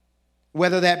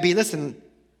 Whether that be,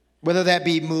 whether that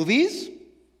be movies,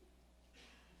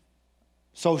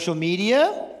 social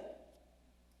media,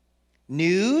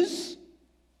 news,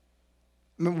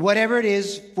 whatever it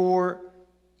is for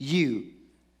you.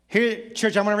 Here,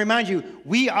 church, I want to remind you,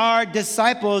 we are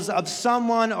disciples of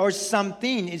someone or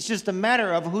something. It's just a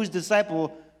matter of whose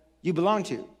disciple you belong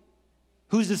to,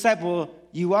 whose disciple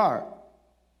you are.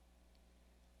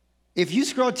 If you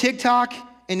scroll TikTok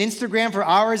and Instagram for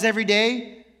hours every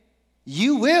day,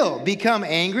 you will become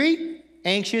angry,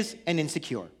 anxious, and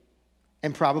insecure,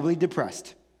 and probably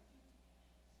depressed.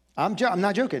 I'm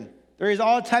not joking. There is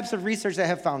all types of research that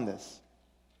have found this.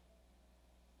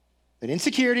 That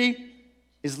insecurity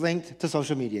is linked to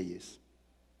social media use.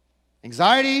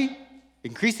 Anxiety,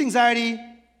 increased anxiety,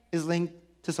 is linked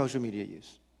to social media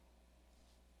use.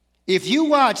 If you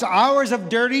watch hours of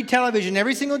dirty television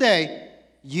every single day,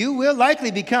 you will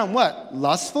likely become what?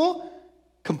 Lustful,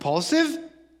 compulsive,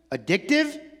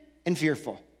 addictive, and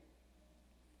fearful.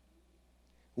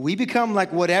 We become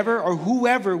like whatever or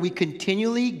whoever we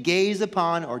continually gaze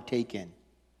upon or take in.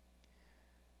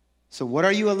 So what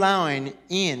are you allowing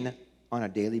in on a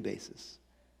daily basis?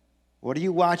 What are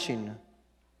you watching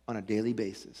on a daily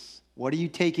basis? What are you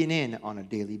taking in on a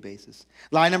daily basis?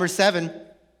 Lie number 7,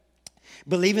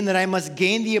 believing that I must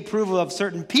gain the approval of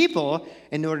certain people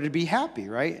in order to be happy,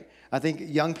 right? I think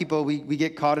young people, we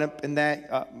get caught up in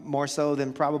that more so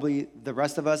than probably the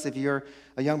rest of us. If you're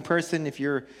a young person, if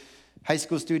you're a high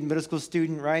school student, middle school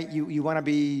student, right? You want to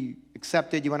be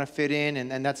accepted, you want to fit in,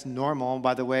 and that's normal,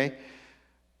 by the way.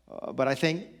 But I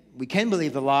think we can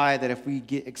believe the lie that if we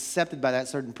get accepted by that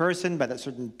certain person, by that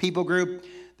certain people group,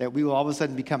 that we will all of a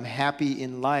sudden become happy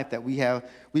in life, that we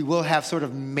will have sort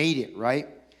of made it, right?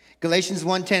 Galatians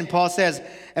 1:10, Paul says,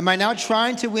 am I now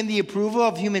trying to win the approval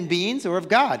of human beings or of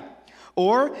God?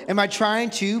 Or am I trying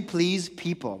to please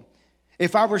people?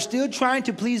 If I were still trying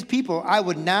to please people, I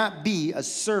would not be a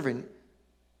servant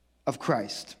of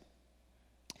Christ.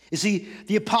 You see,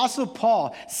 the Apostle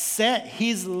Paul set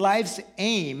his life's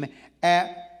aim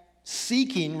at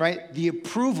seeking, right, the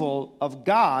approval of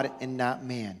God and not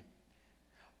man.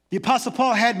 The Apostle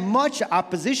Paul had much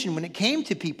opposition when it came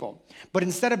to people, but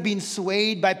instead of being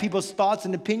swayed by people's thoughts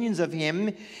and opinions of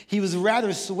him, he was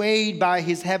rather swayed by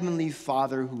his heavenly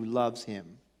Father who loves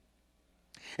him.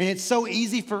 And it's so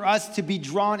easy for us to be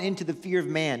drawn into the fear of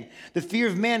man. The fear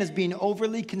of man is being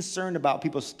overly concerned about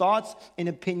people's thoughts and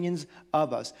opinions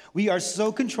of us. We are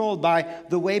so controlled by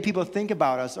the way people think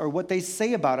about us or what they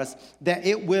say about us that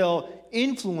it will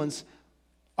influence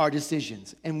our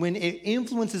decisions. And when it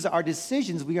influences our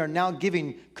decisions, we are now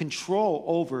giving control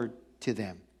over to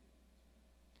them.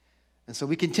 And so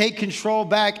we can take control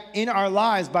back in our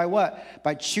lives by what?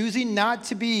 By choosing not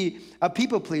to be a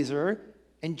people pleaser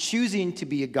and choosing to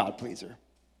be a God pleaser.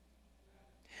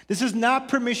 This is not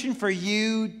permission for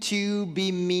you to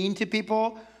be mean to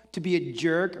people, to be a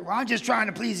jerk. Well, I'm just trying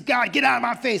to please God. Get out of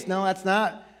my face. No, that's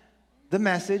not the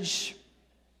message.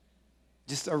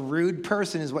 Just a rude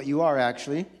person is what you are,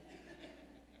 actually.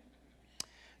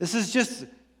 This is just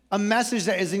a message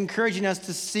that is encouraging us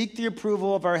to seek the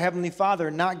approval of our Heavenly Father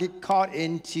and not get caught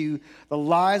into the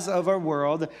lies of our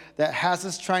world that has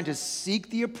us trying to seek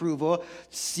the approval,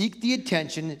 seek the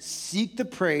attention, seek the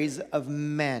praise of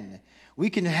men. We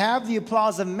can have the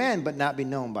applause of men, but not be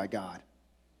known by God.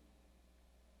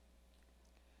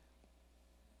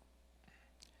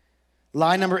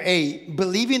 Lie number 8,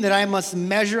 believing that I must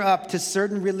measure up to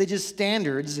certain religious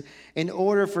standards in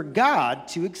order for God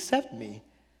to accept me.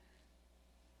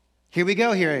 Here we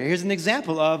go here. Here's an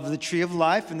example of the tree of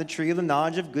life and the tree of the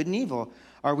knowledge of good and evil.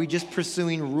 Are we just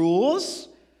pursuing rules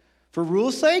for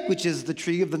rule's sake, which is the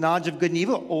tree of the knowledge of good and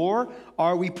evil, or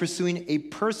are we pursuing a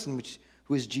person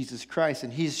who is Jesus Christ,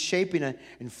 and he's shaping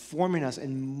and forming us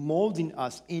and molding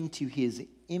us into his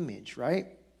image, right?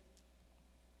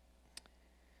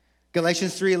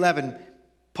 Galatians 3:11,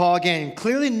 Paul again,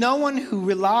 clearly no one who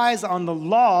relies on the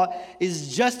law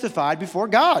is justified before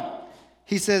God.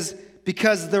 He says,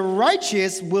 because the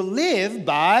righteous will live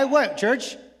by what,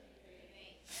 church?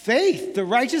 Faith. The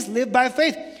righteous live by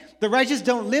faith. The righteous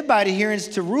don't live by adherence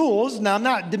to rules. Now, I'm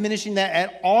not diminishing that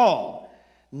at all.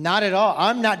 Not at all.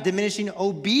 I'm not diminishing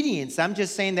obedience. I'm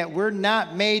just saying that we're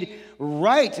not made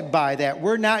right by that.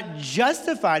 We're not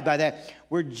justified by that.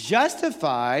 We're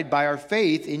justified by our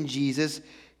faith in Jesus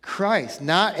Christ,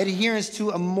 not adherence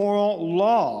to a moral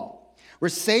law. We're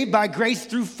saved by grace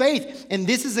through faith, and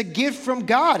this is a gift from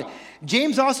God.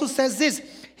 James also says this.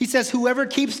 He says, whoever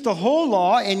keeps the whole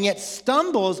law and yet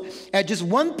stumbles at just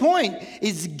one point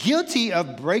is guilty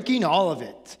of breaking all of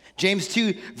it. James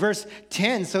 2, verse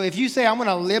 10. So if you say, I'm going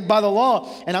to live by the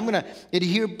law and I'm going to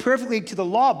adhere perfectly to the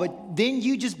law, but then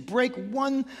you just break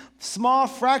one small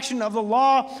fraction of the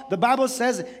law, the Bible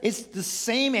says it's the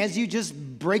same as you just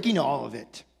breaking all of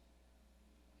it.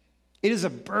 It is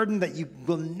a burden that you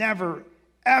will never,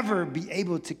 ever be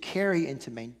able to carry and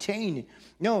to maintain.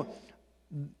 No,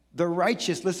 the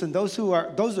righteous, listen, those who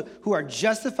are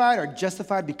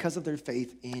justified because of their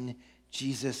faith in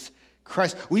Jesus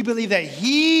Christ. We believe that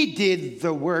he did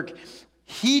the work.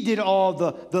 He did all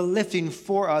the lifting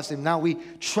for us, and now we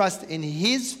trust in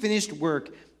his finished work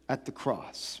at the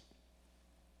cross.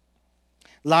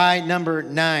 Lie number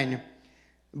 9,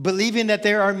 believing that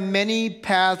there are many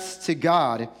paths to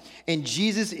God, and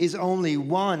Jesus is only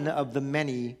one of the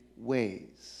many ways.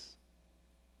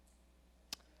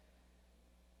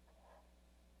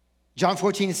 John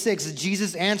 14:6,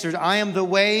 Jesus answered, I am the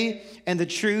way and the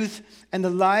truth and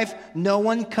the life. No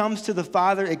one comes to the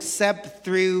Father except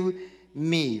through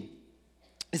me.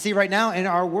 You see, right now in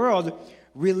our world,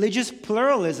 religious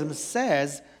pluralism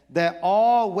says that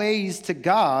all ways to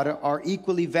God are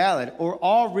equally valid, or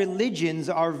all religions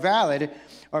are valid,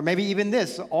 or maybe even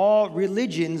this, all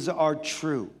religions are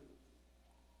true.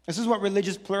 This is what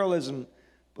religious pluralism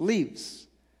believes.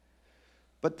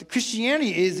 But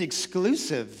Christianity is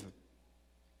exclusive.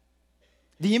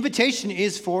 The invitation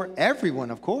is for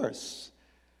everyone, of course.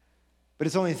 But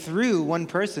it's only through one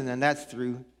person, and that's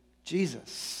through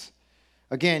Jesus.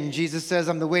 Again, Jesus says,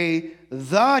 I'm the way,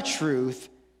 the truth,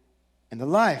 and the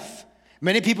life.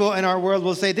 Many people in our world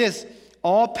will say this,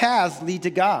 all paths lead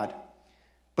to God.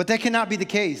 But that cannot be the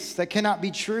case. That cannot be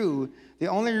true. The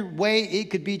only way it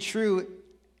could be true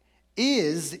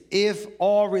is if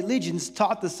all religions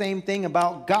taught the same thing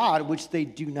about God, which they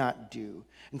do not do.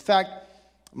 In fact,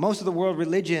 most of the world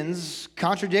religions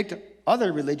contradict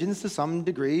other religions to some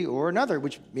degree or another,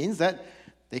 which means that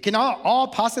they can all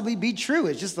possibly be true.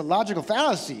 It's just a logical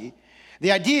fallacy.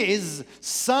 The idea is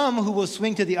some who will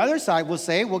swing to the other side will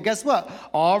say, well, guess what?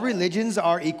 All religions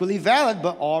are equally valid,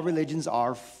 but all religions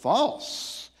are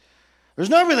false. There's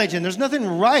no religion. There's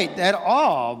nothing right at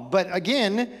all. But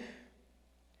again,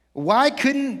 why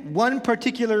couldn't one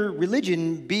particular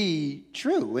religion be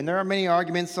true? And there are many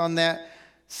arguments on that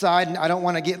side, and I don't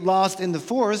want to get lost in the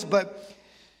forest, but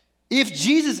if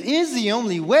Jesus is the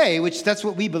only way, which that's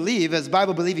what we believe as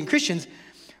Bible-believing Christians,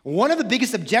 one of the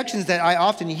biggest objections that I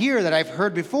often hear that I've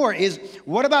heard before is,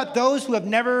 what about those who have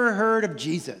never heard of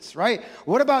Jesus, right?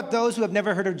 What about those who have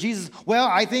never heard of Jesus? Well,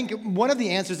 I think one of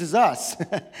the answers is us.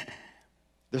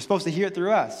 They're supposed to hear it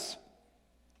through us.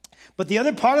 But the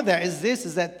other part of that is this,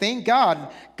 is that thank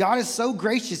God, God is so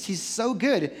gracious, he's so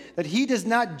good, that he does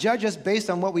not judge us based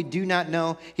on what we do not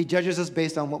know. He judges us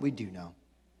based on what we do know.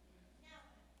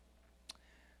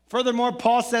 Furthermore,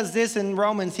 Paul says this in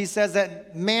Romans. He says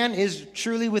that man is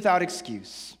truly without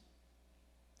excuse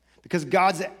because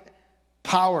God's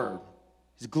power,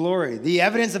 his glory, the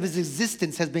evidence of his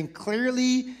existence has been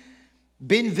clearly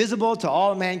been visible to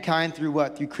all mankind through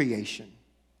what? Through creation.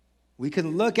 We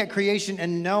can look at creation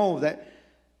and know that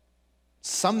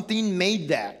something made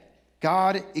that.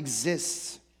 God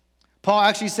exists. Paul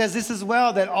actually says this as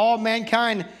well, that all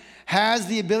mankind has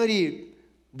the ability.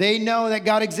 They know that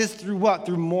God exists through what?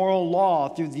 Through moral law,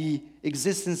 through the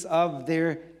existence of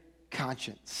their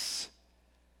conscience.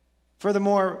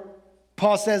 Furthermore,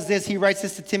 Paul says this, he writes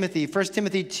this to Timothy, 1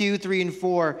 Timothy 2, 3, and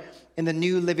 4 in the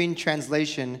New Living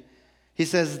Translation. He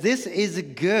says, this is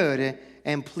good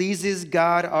and pleases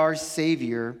God our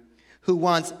Savior, who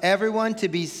wants everyone to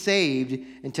be saved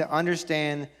and to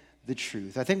understand the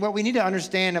truth. I think what we need to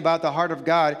understand about the heart of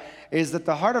God is that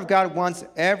the heart of God wants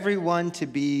everyone to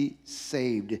be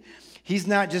saved. He's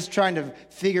not just trying to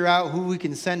figure out who we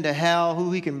can send to hell,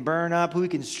 who we can burn up, who we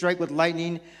can strike with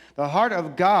lightning. The heart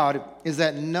of God is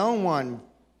that no one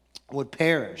would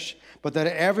perish, but that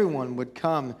everyone would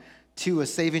come to a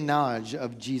saving knowledge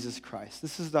of Jesus Christ.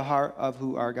 This is the heart of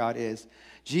who our God is.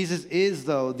 Jesus is,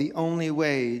 though, the only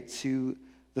way to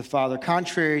the Father,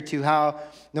 contrary to how,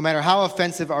 no matter how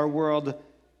offensive our world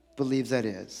believes that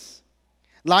is.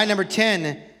 Lie number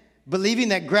 10, believing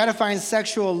that gratifying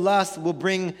sexual lust will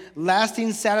bring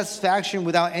lasting satisfaction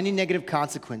without any negative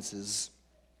consequences.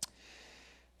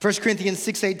 1 Corinthians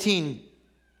 6:18,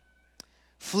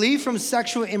 flee from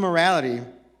sexual immorality.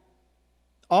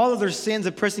 All other sins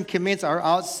a person commits are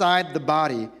outside the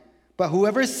body, but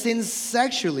whoever sins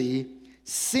sexually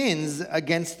sins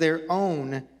against their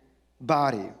own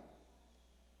body.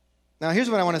 Now,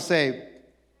 here's what I want to say.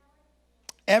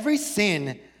 Every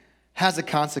sin has a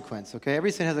consequence, okay? Every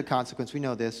sin has a consequence. We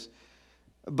know this.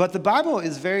 But the Bible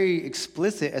is very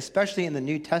explicit, especially in the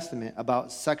New Testament,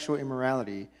 about sexual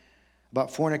immorality,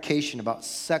 about fornication, about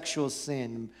sexual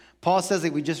sin. Paul says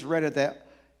that we just read it, that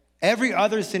every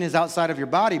other sin is outside of your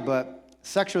body, but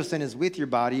sexual sin is with your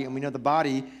body. And we know the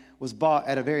body was bought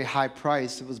at a very high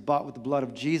price. It was bought with the blood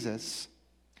of Jesus.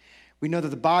 We know that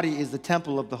the body is the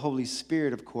temple of the Holy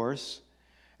Spirit, of course.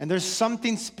 And there's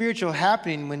something spiritual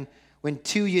happening when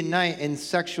two unite in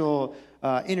sexual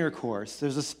intercourse.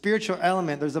 There's a spiritual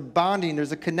element, there's a bonding,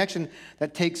 there's a connection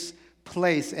that takes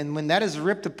place. And when that is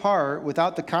ripped apart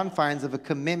without the confines of a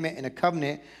commitment and a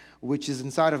covenant, which is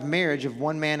inside of marriage of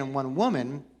one man and one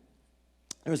woman,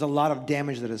 there's a lot of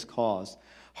damage that is caused.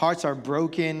 Hearts are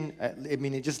broken. I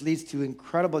mean, it just leads to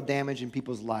incredible damage in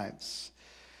people's lives.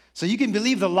 So you can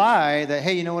believe the lie that,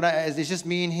 hey, you know what, it's just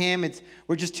me and him.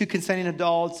 We're just two consenting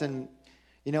adults, and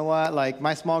you know what, like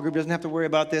my small group doesn't have to worry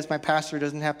about this. My pastor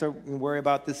doesn't have to worry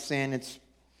about this sin. It's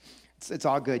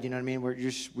all good, you know what I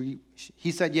mean?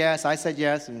 He said yes, I said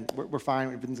yes, and we're fine.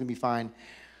 Everything's going to be fine.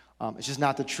 It's just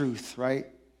not the truth, right?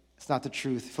 It's not the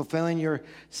truth. Fulfilling your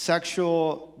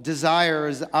sexual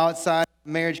desires outside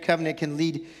marriage covenant can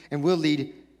lead and will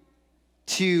lead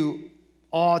to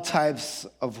all types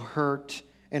of hurt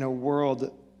in a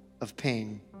world of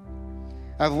pain.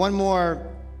 I have one more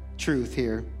truth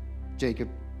here, Jacob.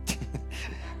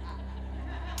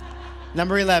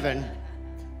 Number 11.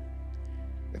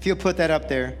 If you'll put that up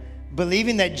there.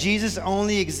 Believing that Jesus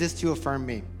only exists to affirm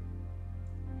me.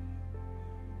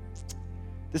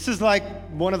 This is like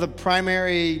one of the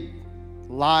primary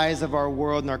lies of our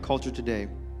world and our culture today.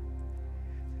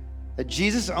 That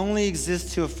Jesus only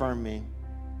exists to affirm me.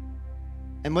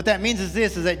 And what that means is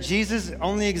this, is that Jesus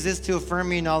only exists to affirm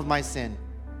me in all of my sin.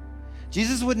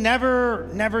 Jesus would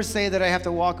never say that I have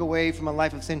to walk away from a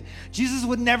life of sin. Jesus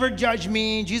would never judge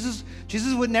me. Jesus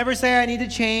would never say I need to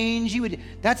change.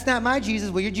 That's not my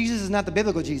Jesus. Well, your Jesus is not the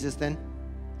biblical Jesus then.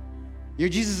 Your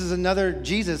Jesus is another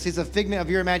Jesus. He's a figment of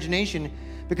your imagination,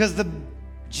 because the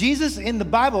Jesus in the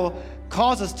Bible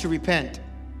calls us to repent.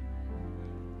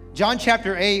 John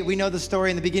chapter 8, we know the story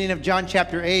in the beginning of John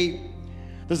chapter 8.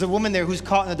 There's a woman there who's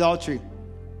caught in adultery.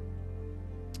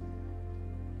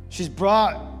 She's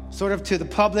brought sort of to the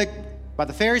public by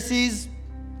the Pharisees,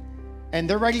 and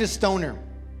they're ready to stone her.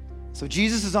 So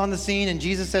Jesus is on the scene, and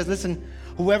Jesus says, listen,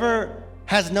 whoever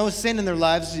has no sin in their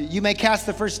lives, you may cast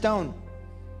the first stone.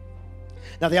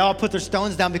 Now, they all put their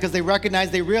stones down because they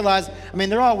realize,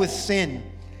 they're all with sin.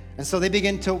 And so they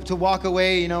begin to walk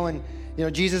away, and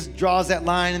Jesus draws that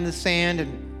line in the sand,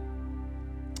 and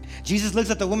Jesus looks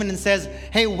at the woman and says,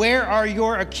 hey, where are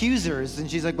your accusers?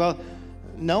 And she's like, well,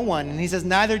 no one. And he says,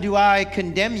 neither do I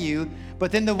condemn you.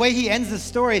 But then the way he ends the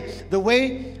story, the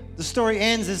way the story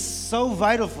ends is so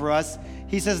vital for us.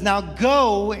 He says, now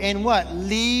go and what?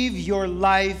 Leave your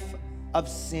life of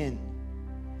sin.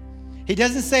 He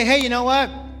doesn't say, hey, you know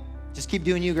what? Just keep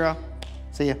doing you, girl.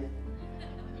 See ya.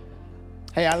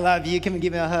 Hey, I love you. Come and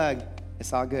give me a hug.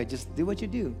 It's all good. Just do what you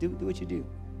do. Do what you do.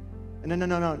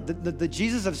 No. The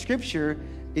Jesus of Scripture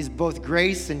is both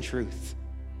grace and truth.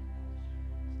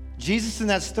 Jesus in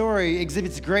that story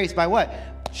exhibits grace by what?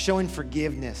 Showing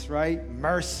forgiveness, right?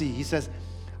 Mercy. He says,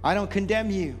 I don't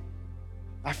condemn you.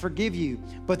 I forgive you.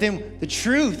 But then the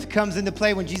truth comes into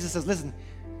play when Jesus says, listen,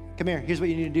 come here. Here's what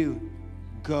you need to do.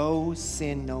 Go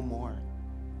sin no more.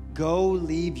 Go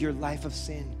leave your life of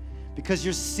sin. Because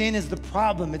your sin is the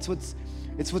problem. It's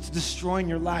what's destroying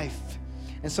your life.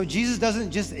 And so Jesus doesn't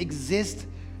just exist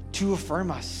to affirm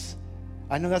us.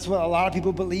 I know that's what a lot of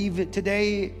people believe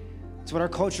today. It's what our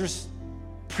culture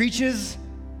preaches.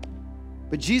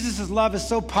 But Jesus' love is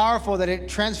so powerful that it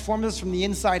transforms us from the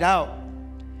inside out.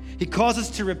 He calls us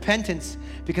to repentance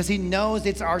because he knows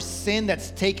it's our sin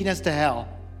that's taking us to hell.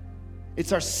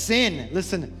 It's our sin,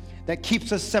 listen, that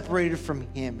keeps us separated from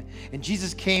him. And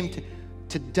Jesus came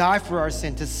to die for our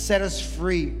sin, to set us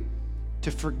free,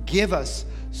 to forgive us,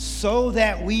 so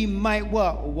that we might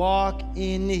what? Walk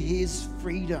in his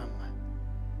freedom.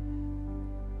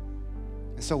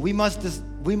 And so we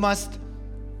must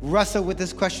wrestle with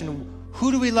this question.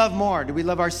 Who do we love more? Do we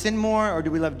love our sin more, or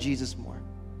do we love Jesus more?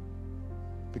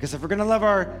 Because if we're going to love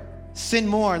our sin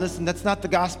more, listen, that's not the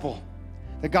gospel.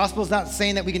 The gospel is not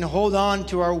saying that we can hold on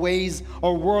to our ways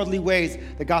or worldly ways.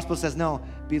 The gospel says, no,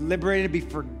 be liberated, be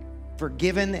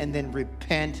forgiven, and then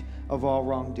repent of all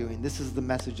wrongdoing. This is the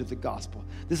message of the gospel.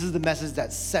 This is the message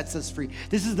that sets us free.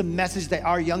 This is the message that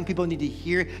our young people need to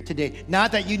hear today.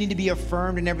 Not that you need to be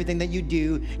affirmed in everything that you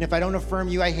do, and if I don't affirm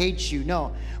you, I hate you.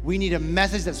 No, we need a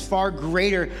message that's far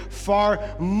greater,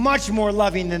 far much more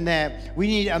loving than that. We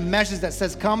need a message that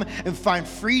says, come and find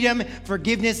freedom,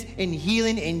 forgiveness, and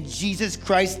healing in Jesus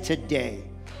Christ today.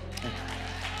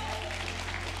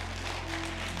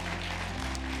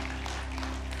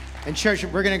 And church,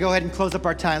 we're going to go ahead and close up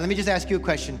our time. Let me just ask you a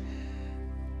question.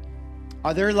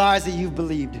 Are there lies that you've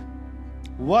believed?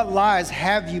 What lies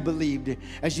have you believed?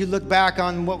 As you look back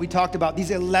on what we talked about, these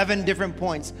 11 different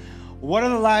points, what are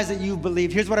the lies that you've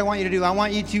believed? Here's what I want you to do. I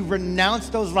want you to renounce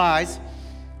those lies.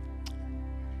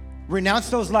 Renounce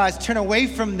those lies. Turn away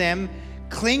from them.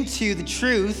 Cling to the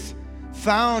truth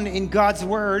found in God's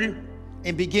word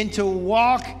and begin to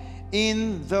walk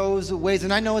in those ways.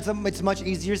 And I know it's much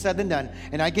easier said than done,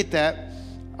 and I get that.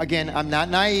 Again, I'm not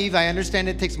naive. I understand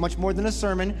it takes much more than a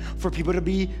sermon for people to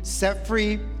be set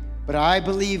free, but I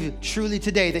believe truly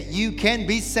today that you can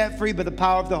be set free by the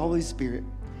power of the Holy Spirit,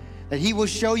 that he will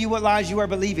show you what lies you are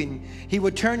believing. He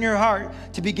will turn your heart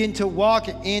to begin to walk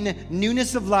in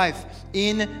newness of life,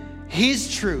 in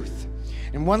his truth.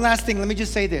 And one last thing, let me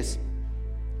just say this.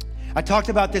 I talked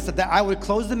about this, that I would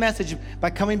close the message by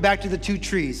coming back to the two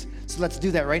trees. So let's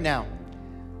do that right now.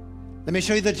 Let me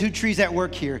show you the two trees at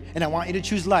work here, and I want you to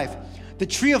choose life. The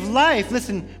tree of life,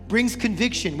 listen, brings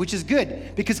conviction, which is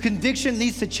good, because conviction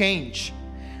leads to change.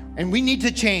 And we need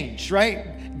to change,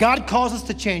 right? God calls us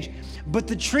to change. But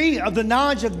the tree of the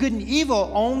knowledge of good and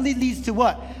evil only leads to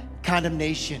what?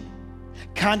 Condemnation.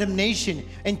 Condemnation.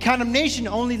 And condemnation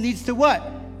only leads to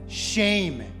what?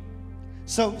 Shame.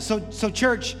 So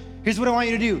church, here's what I want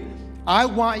you to do. I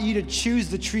want you to choose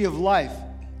the tree of life,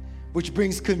 which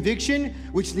brings conviction,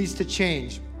 which leads to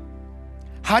change.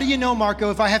 How do you know,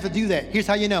 Marco, if I have to do that? Here's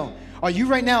how you know. Are you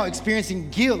right now experiencing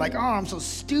guilt? Like, oh, I'm so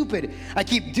stupid. I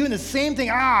keep doing the same thing.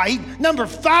 Number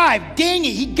 5, dang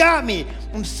it, he got me.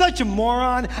 I'm such a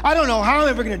moron. I don't know how I'm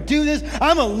ever gonna do this.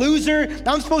 I'm a loser.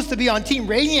 I'm supposed to be on Team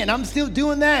Radiant and I'm still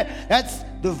doing that. That's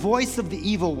the voice of the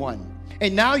evil one.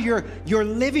 And now you're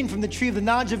living from the tree of the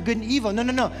knowledge of good and evil.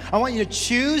 No. I want you to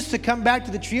choose to come back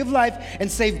to the tree of life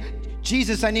and say,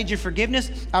 Jesus, I need your forgiveness.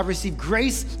 I receive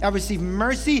grace. I receive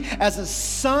mercy as a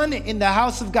son in the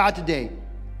house of God today.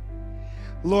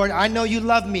 Lord, I know you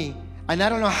love me, and I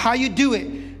don't know how you do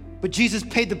it, but Jesus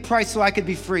paid the price so I could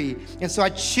be free. And so I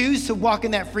choose to walk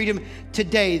in that freedom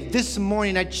today. This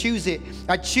morning, I choose it.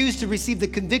 I choose to receive the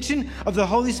conviction of the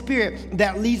Holy Spirit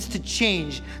that leads to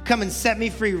change. Come and set me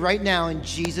free right now in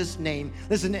Jesus' name.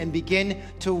 Listen, and begin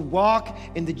to walk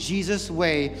in the Jesus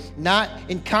way, not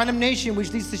in condemnation,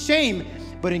 which leads to shame,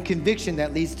 but in conviction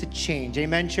that leads to change.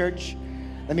 Amen, church?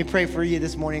 Let me pray for you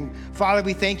this morning. Father,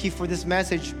 we thank you for this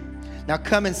message. Now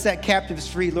come and set captives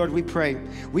free, Lord, we pray.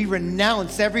 We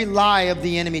renounce every lie of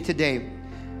the enemy today.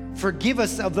 Forgive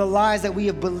us of the lies that we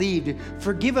have believed.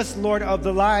 Forgive us, Lord, of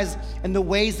the lies and the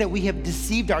ways that we have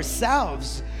deceived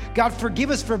ourselves. God, forgive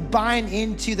us for buying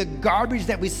into the garbage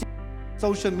that we see on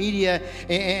social media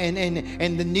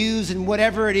and the news and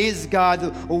whatever it is, God,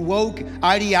 the woke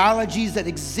ideologies that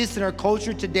exist in our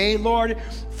culture today, Lord.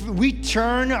 We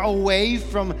turn away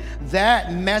from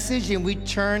that message and we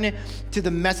turn to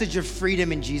the message of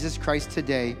freedom in Jesus Christ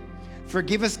today.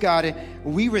 Forgive us, God.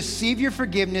 We receive your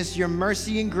forgiveness, your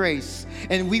mercy and grace,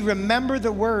 and we remember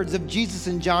the words of Jesus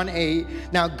in John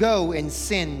 8, now go and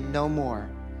sin no more.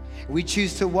 We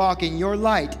choose to walk in your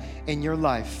light and your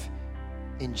life.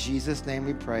 In Jesus' name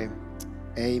we pray.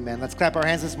 Amen. Let's clap our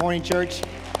hands this morning, church.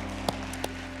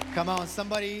 Come on,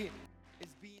 somebody.